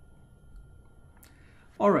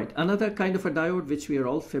 Alright, another kind of a diode which we are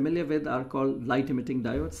all familiar with are called light emitting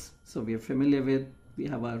diodes. So we are familiar with, we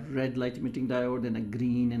have a red light emitting diode and a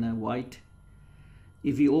green and a white.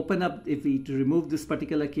 If we open up, if we remove this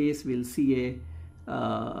particular case, we'll see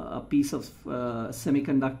a piece of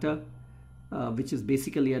semiconductor which is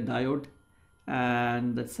basically a diode,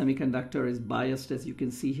 and that semiconductor is biased, as you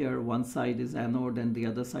can see here. One side is anode and the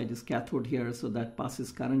other side is cathode here, so that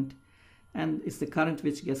passes current, and it's the current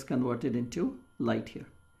which gets converted into light here.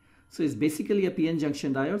 So it's basically a PN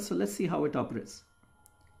junction diode. So let's see how it operates.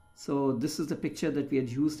 So this is the picture that we had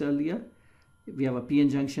used earlier. We have a PN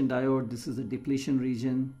junction diode. This is the depletion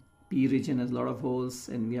region. P region has a lot of holes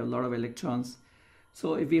and we have a lot of electrons.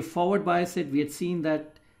 So if we forward bias it, we had seen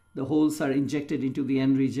that the holes are injected into the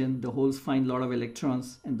N region. The holes find a lot of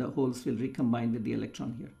electrons, and the holes will recombine with the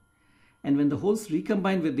electron here. And when the holes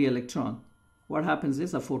recombine with the electron, what happens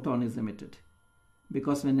is a photon is emitted.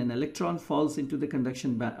 Because when an electron falls into the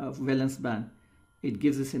conduction valence band, it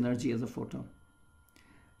gives this energy as a photon.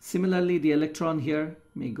 Similarly, the electron here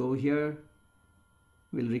may go here,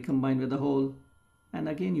 will recombine with the hole, and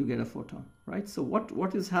again you get a photon, right? So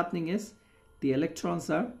what is happening is the electrons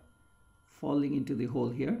are falling into the hole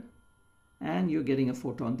here, and you're getting a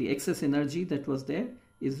photon. The excess energy that was there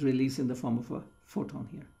is released in the form of a photon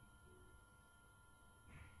here,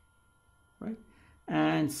 right?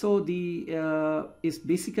 And so the is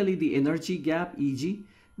basically the energy gap, Eg,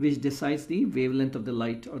 which decides the wavelength of the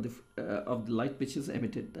light, or the light which is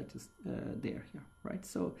emitted, that is there here, right?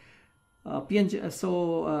 So a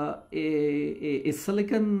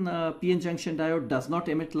silicon PN junction diode does not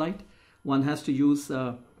emit light. One has to use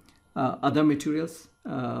other materials.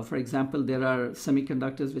 For example, there are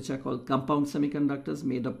semiconductors which are called compound semiconductors,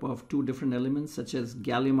 made up of 2 different elements, such as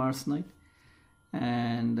gallium arsenide,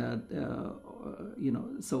 and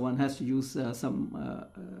so one has to use some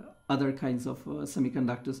other kinds of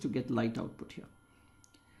semiconductors to get light output here.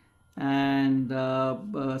 And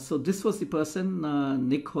so this was the person,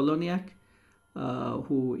 Nick Holoniak,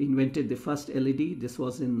 who invented the first LED. This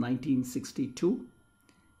was in 1962,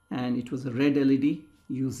 and it was a red LED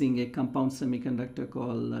using a compound semiconductor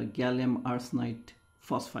called gallium arsenide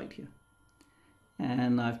phosphide here.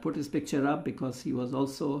 And I've put his picture up because he was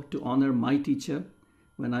also to honor my teacher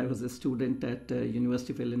when I was a student at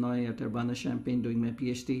University of Illinois at Urbana-Champaign doing my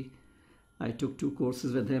PhD. I took 2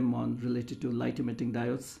 courses with him on related to light emitting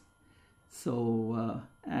diodes. So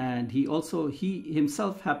and he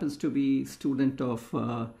himself happens to be student of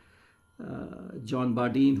John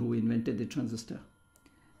Bardeen, who invented the transistor.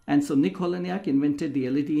 And so Nick Holoniak invented the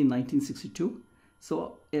LED in 1962,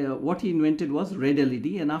 So what he invented was red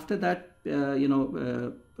LED, and after that,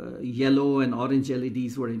 yellow and orange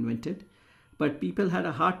LEDs were invented. But people had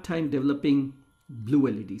a hard time developing blue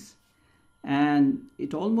LEDs. And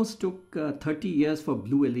it almost took 30 years for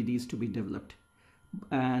blue LEDs to be developed.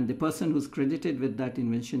 And the person who's credited with that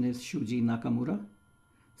invention is Shuji Nakamura.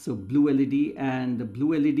 So blue LED, and the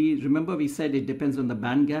blue LED, remember we said it depends on the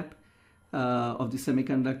band gap of the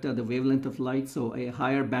semiconductor, the wavelength of light. So a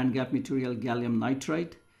higher band gap material, gallium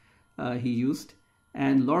nitride, he used.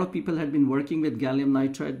 And a lot of people had been working with gallium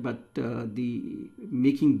nitride, but the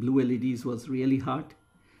making blue LEDs was really hard.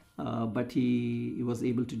 But he was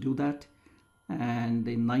able to do that. And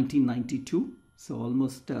in 1992, so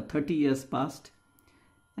almost 30 years passed.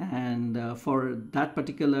 And for that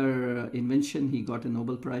particular invention, he got a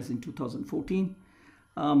Nobel Prize in 2014.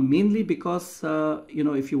 Mainly because,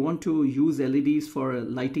 if you want to use LEDs for a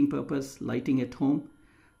lighting purpose, lighting at home,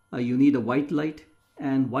 you need a white light.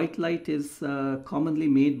 And white light is commonly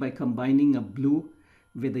made by combining a blue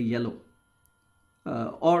with a yellow.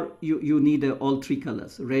 Or you need all three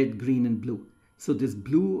colors, red, green, and blue. So this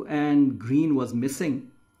blue and green was missing,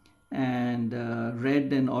 and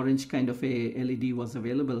red and orange kind of a LED was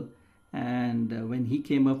available. And when he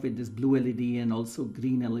came up with this blue LED and also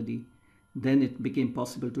green LED, then it became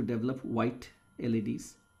possible to develop white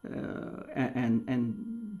LEDs.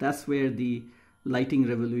 And that's where the lighting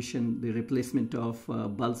revolution, the replacement of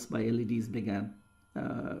bulbs by LEDs began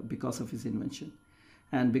because of his invention.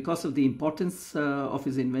 And because of the importance of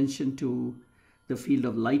his invention to the field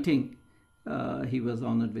of lighting, he was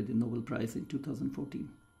honored with the Nobel Prize in 2014.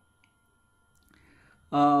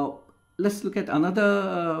 Let's look at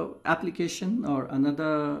another application, or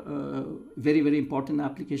another very, very important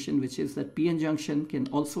application, which is that PN junction can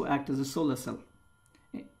also act as a solar cell.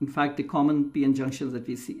 In fact, the common PN junctions that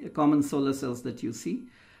we see, common solar cells that you see,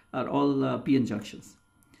 are all PN junctions.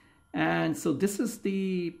 And so this is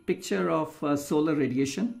the picture of solar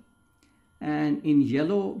radiation. And in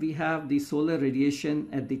yellow, we have the solar radiation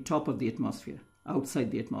at the top of the atmosphere,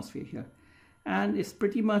 outside the atmosphere here. And it's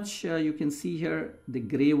pretty much, you can see here, the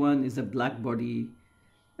gray one is a black body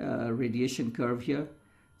radiation curve here.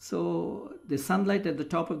 So the sunlight at the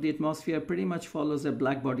top of the atmosphere pretty much follows a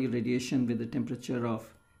black body radiation with a temperature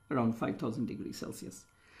of around 5000 degrees Celsius.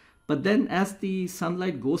 But then as the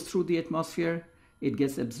sunlight goes through the atmosphere, it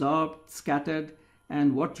gets absorbed, scattered,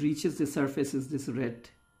 and what reaches the surface is this red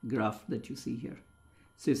graph that you see here.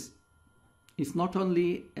 So it's not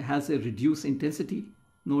only has a reduced intensity,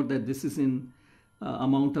 note that this is in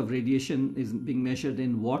amount of radiation is being measured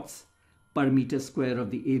in watts per meter square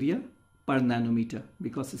of the area per nanometer,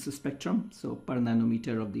 because it's a spectrum, so per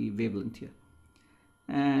nanometer of the wavelength here.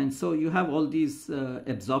 And so you have all these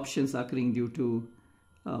absorptions occurring due to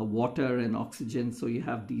water and oxygen, so you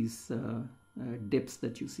have these dips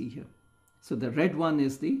that you see here. So the red one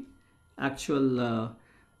is the actual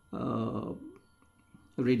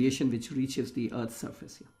radiation which reaches the Earth's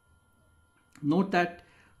surface here. Note that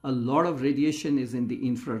a lot of radiation is in the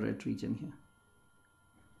infrared region here.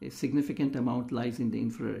 A significant amount lies in the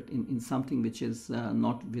infrared, in something which is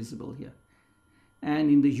not visible here. And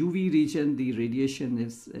in the UV region, the radiation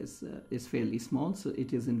is fairly small, so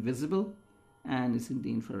it is invisible and is in the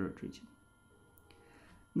infrared region.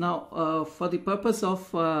 Now, for the purpose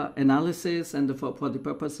of analysis and for the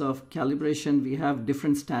purpose of calibration, we have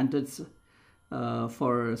different standards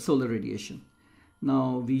for solar radiation.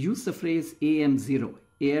 Now, we use the phrase AM0,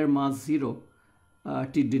 air mass 0,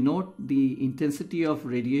 to denote the intensity of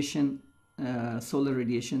radiation, solar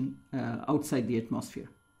radiation outside the atmosphere.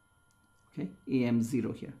 Okay,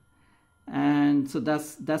 AM0 here. And so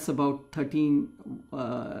that's about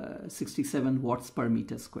 1367 watts per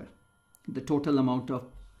meter square. The total amount of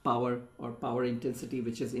power or power intensity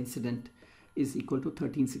which is incident is equal to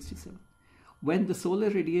 1367. When the solar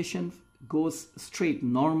radiation goes straight,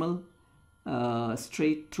 normal,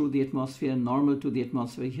 straight through the atmosphere, normal to the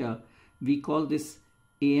atmosphere here, we call this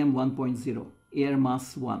AM 1.0, air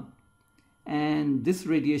mass 1. And this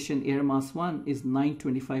radiation, air mass 1, is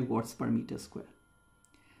 925 watts per meter square.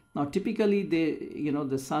 Now, typically,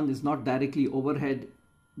 the sun is not directly overhead.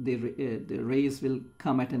 The rays will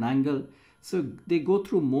come at an angle. So they go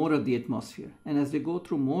through more of the atmosphere. And as they go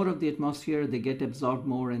through more of the atmosphere, they get absorbed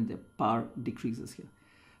more and the power decreases here.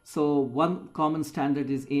 So one common standard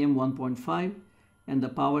is AM 1.5, and the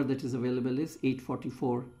power that is available is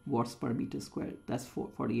 844 watts per meter square. That's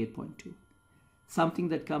 48.2. Something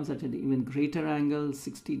that comes at an even greater angle,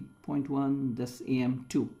 60.1, that's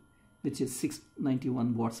AM2, which is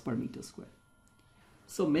 691 watts per meter square.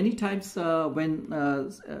 So many times when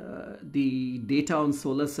the data on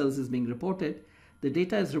solar cells is being reported, The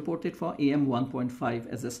data is reported for AM 1.5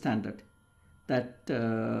 as a standard, that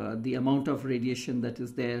the amount of radiation that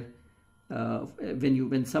is there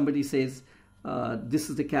when somebody says this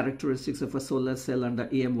is the characteristics of a solar cell under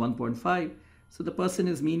AM 1.5, so the person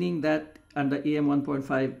is meaning that under AM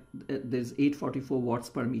 1.5 there's 844 watts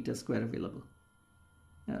per meter square available.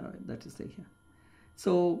 That is there here.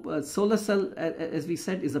 So solar cell, as we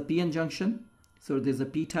said, is a PN junction. So there's a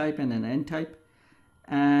P type and an N type.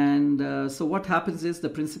 And so what happens is, the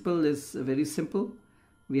principle is very simple.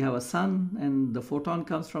 We have a sun, and the photon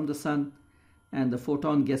comes from the sun, and the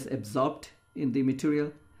photon gets absorbed in the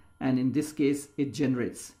material, and in this case it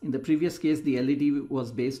generates. In the previous case the LED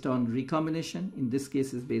was based on recombination. In this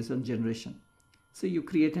case is based on generation. So you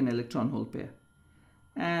create an electron hole pair,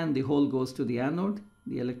 and the hole goes to the anode,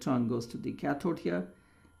 the electron goes to the cathode here,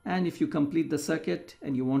 and if you complete the circuit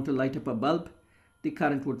and you want to light up a bulb, the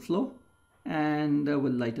current would flow and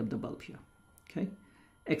will light up the bulb here. Okay,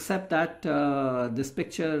 except that this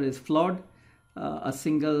picture is flawed. A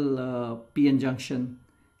single PN junction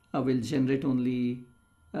will generate only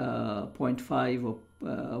 0.5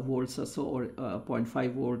 volts or so, or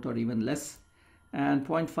 0.5 volt or even less, and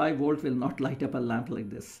 0.5 volt will not light up a lamp like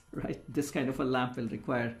this, right? This kind of a lamp will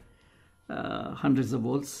require hundreds of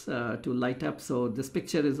volts to light up. So this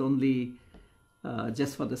picture is only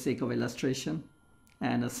just for the sake of illustration,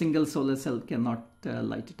 and a single solar cell cannot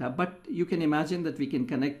light it up. But you can imagine that we can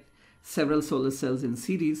connect several solar cells in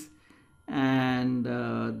series, and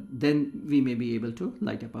then we may be able to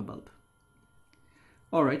light up a bulb.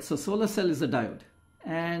 All right, so solar cell is a diode,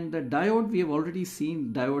 and the diode, we have already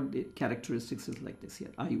seen diode characteristics is like this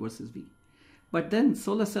here, I versus V. But then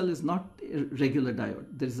solar cell is not a regular diode.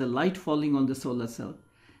 There is a light falling on the solar cell,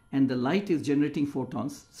 and the light is generating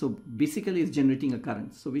photons. So basically it's generating a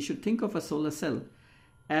current. So we should think of a solar cell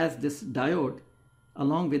as this diode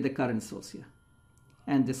along with the current source here.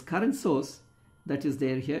 And this current source that is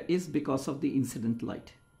there here is because of the incident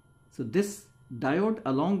light. So this diode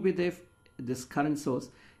along with this current source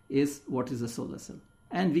is what is a solar cell.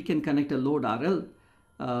 And we can connect a load RL.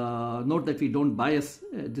 Note that we don't bias.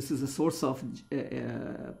 This is a source of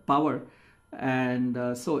power, and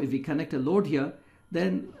so if we connect a load here,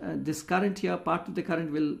 then this current here, part of the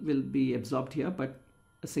current will be absorbed here, but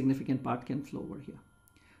a significant part can flow over here.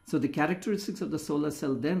 So the characteristics of the solar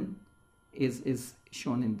cell then is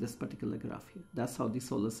shown in this particular graph here. That's how the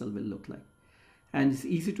solar cell will look like, and it's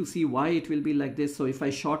easy to see why it will be like this. So if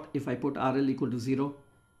I put RL equal to 0,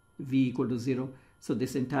 V equal to 0, so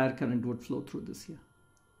this entire current would flow through this here.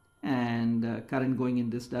 And current going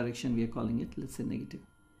in this direction, we are calling it, let's say, negative.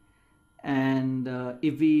 And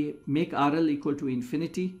if we make RL equal to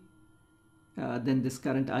infinity, then this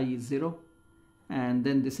current I is 0, and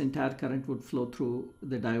then this entire current would flow through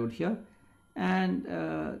the diode here. And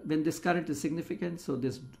when this current is significant, so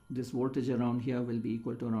this voltage around here will be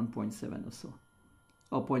equal to around 0.7 or so,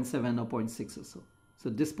 or 0.7 or 0.6 or so.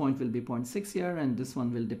 So this point will be 0.6 here, and this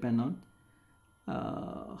one will depend on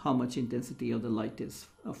how much intensity of the light is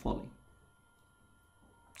falling.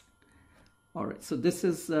 All right, so this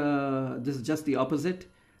is just the opposite.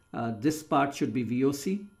 This part should be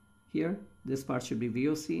VOC here, this part should be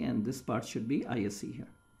VOC, and this part should be ISC here.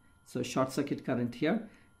 So short circuit current here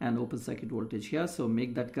and open circuit voltage here. So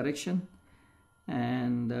make that correction.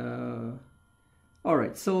 And all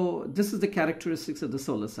right, so this is the characteristics of the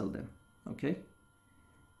solar cell then. Okay,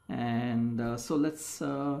 and so let's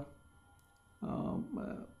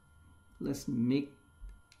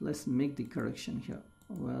make the correction here.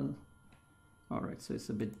 Well, all right, so it's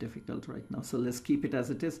a bit difficult right now, so let's keep it as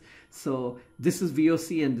it is. So this is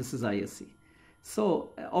VOC and this is ISC.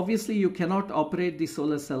 So obviously you cannot operate the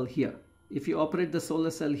solar cell here. If you operate the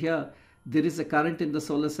solar cell here, there is a current in the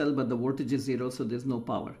solar cell, but the voltage is 0, so there's no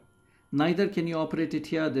power. Neither can you operate it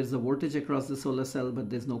here. There's a voltage across the solar cell, but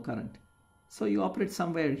there's no current. So you operate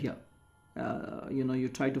somewhere here. You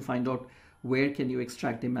try to find out where can you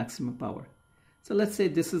extract the maximum power. So let's say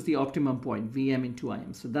this is the optimum point, Vm into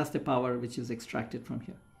Im. So that's the power which is extracted from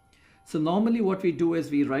here. So normally what we do is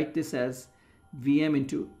we write this as Vm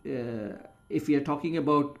into, if we are talking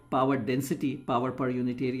about power density, power per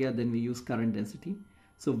unit area, then we use current density.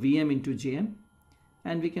 So Vm into Jm,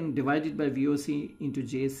 and we can divide it by VOC into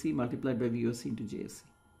JSC multiplied by VOC into JSC.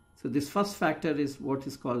 So this first factor is what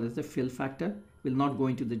is called as the fill factor. We'll not go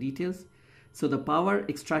into the details. So the power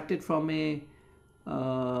extracted from a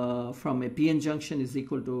PN junction is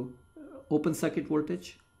equal to open circuit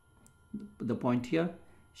voltage, the point here,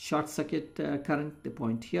 short circuit current, the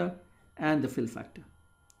point here, and the fill factor.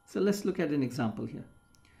 So let's look at an example here.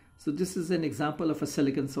 So this is an example of a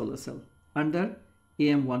silicon solar cell under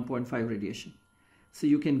AM 1.5 radiation. So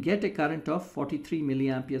you can get a current of 43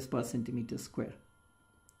 milliamperes per centimeter square.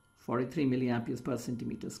 43 milliamperes per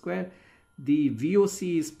centimeter square. The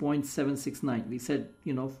VOC is 0.769. We said,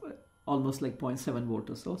 you know, almost like 0.7 volt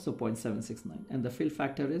or so, so 0.769. And the fill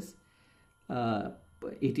factor is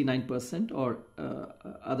 89% or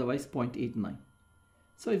otherwise 0.89.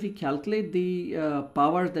 So if we calculate the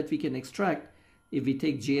power that we can extract, if we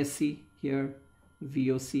take JSC here,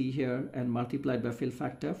 VOC here, and multiplied by fill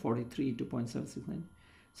factor 43 into 0.769,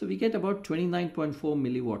 so we get about 29.4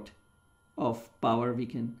 milliwatt of power. We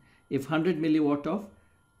can, if 100 milliwatt of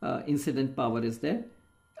incident power is there,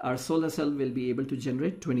 our solar cell will be able to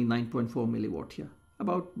generate 29.4 milliwatt here,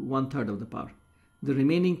 about 1/3 of the power. The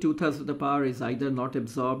remaining 2/3 of the power is either not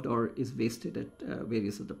absorbed or is wasted at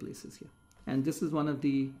various other places here. And this is one of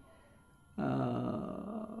the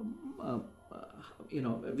you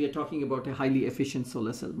know, we are talking about a highly efficient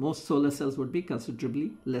solar cell. Most solar cells would be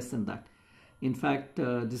considerably less than that. In fact,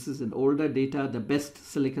 this is an older data. The best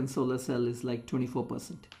silicon solar cell is like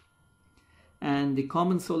 24%. And the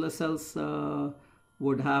common solar cells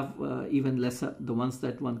would have even lesser. The ones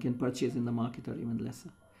that one can purchase in the market are even lesser.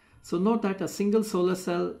 So note that a single solar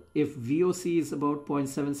cell, if VOC is about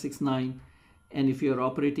 0.769, and if you're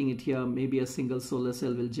operating it here, maybe a single solar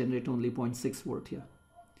cell will generate only 0.6 volt here.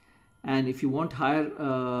 And if you want higher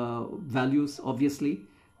values, obviously,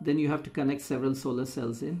 then you have to connect several solar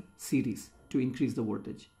cells in series to increase the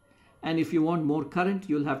voltage. And if you want more current,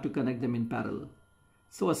 you'll have to connect them in parallel.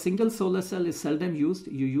 So a single solar cell is seldom used.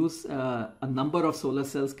 You use a number of solar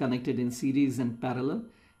cells connected in series and parallel,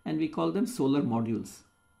 and we call them solar modules.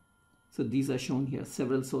 So these are shown here,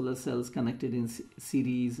 several solar cells connected in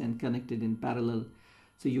series and connected in parallel.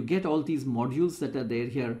 So you get all these modules that are there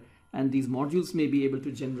here, and these modules may be able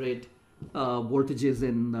to generate voltages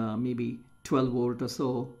in maybe 12 volt or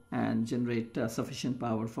so, and generate sufficient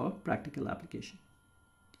power for practical application.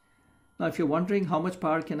 Now, if you're wondering how much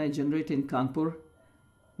power can I generate in Kanpur,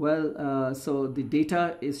 well, so the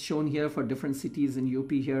data is shown here for different cities in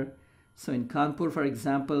UP here. So in Kanpur, for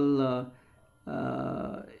example,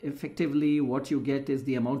 effectively what you get is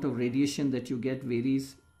the amount of radiation that you get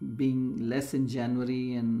varies, being less in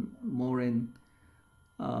January and more in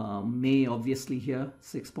May, obviously here,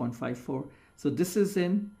 6.54. So this is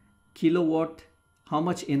in kilowatt, how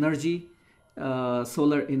much energy,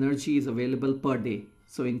 solar energy is available per day.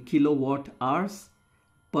 So in kilowatt hours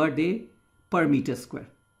per day per meter square.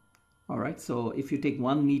 All right, so if you take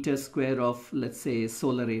 1 meter square of, let's say,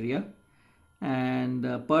 solar area, and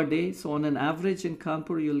per day, so on an average in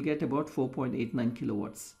Kanpur, you'll get about 4.89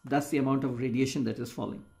 kilowatts. That's the amount of radiation that is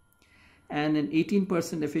falling. And an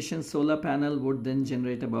 18% efficient solar panel would then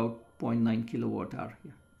generate about 0.9 kilowatt hour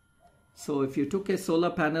here. So if you took a solar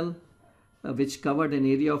panel which covered an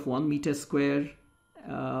area of 1 meter square,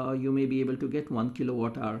 you may be able to get 1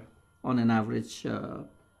 kilowatt hour on an average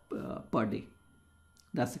per day.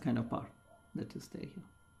 That's the kind of power that is there here.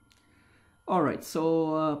 All right,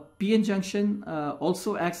 so PN junction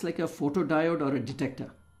also acts like a photodiode or a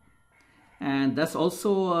detector. And that's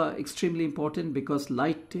also extremely important because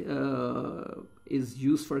light is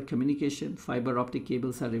used for communication. Fiber optic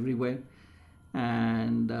cables are everywhere.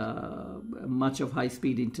 And much of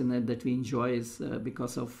high-speed internet that we enjoy is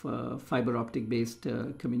because of fiber optic based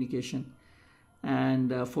communication. And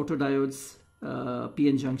photodiodes,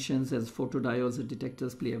 PN junctions as photodiodes or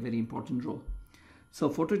detectors play a very important role. So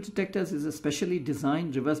photodetectors is a specially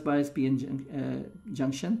designed reverse bias PN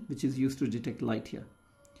junction which is used to detect light here.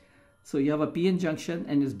 So you have a PN junction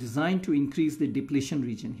and is designed to increase the depletion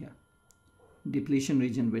region here. Depletion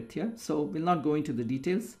region width here. So we'll not go into the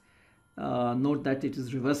details. Note that it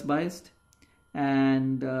is reverse biased.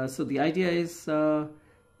 And so the idea is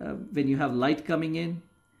when you have light coming in,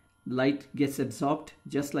 light gets absorbed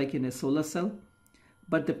just like in a solar cell.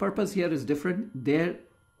 But the purpose here is different. There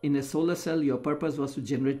in a solar cell, your purpose was to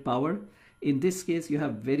generate power. In this case, you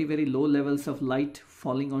have very, very low levels of light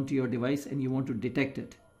falling onto your device and you want to detect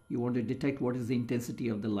it. You want to detect what is the intensity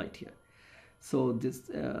of the light here. So this,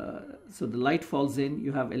 so the light falls in,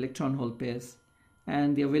 you have electron hole pairs,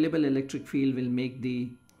 and the available electric field will make the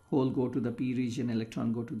hole go to the P region,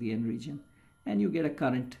 electron go to the N region, and you get a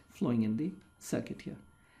current flowing in the circuit here.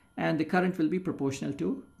 And the current will be proportional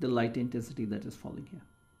to the light intensity that is falling here.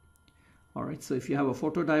 All right, so if you have a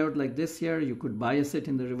photodiode like this here, you could bias it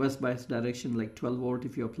in the reverse bias direction like 12 volt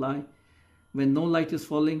if you apply. When no light is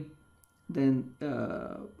falling, then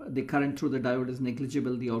the current through the diode is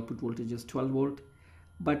negligible. The output voltage is 12 volt.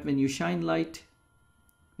 But when you shine light,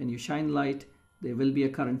 there will be a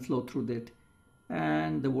current flow through that,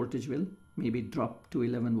 and the voltage will maybe drop to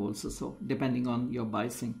 11 volts or so, depending on your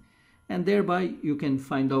biasing. And thereby you can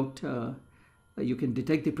find out, you can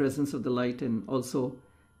detect the presence of the light, and also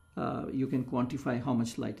you can quantify how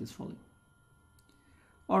much light is falling.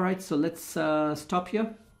 All right, so let's stop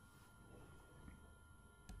here.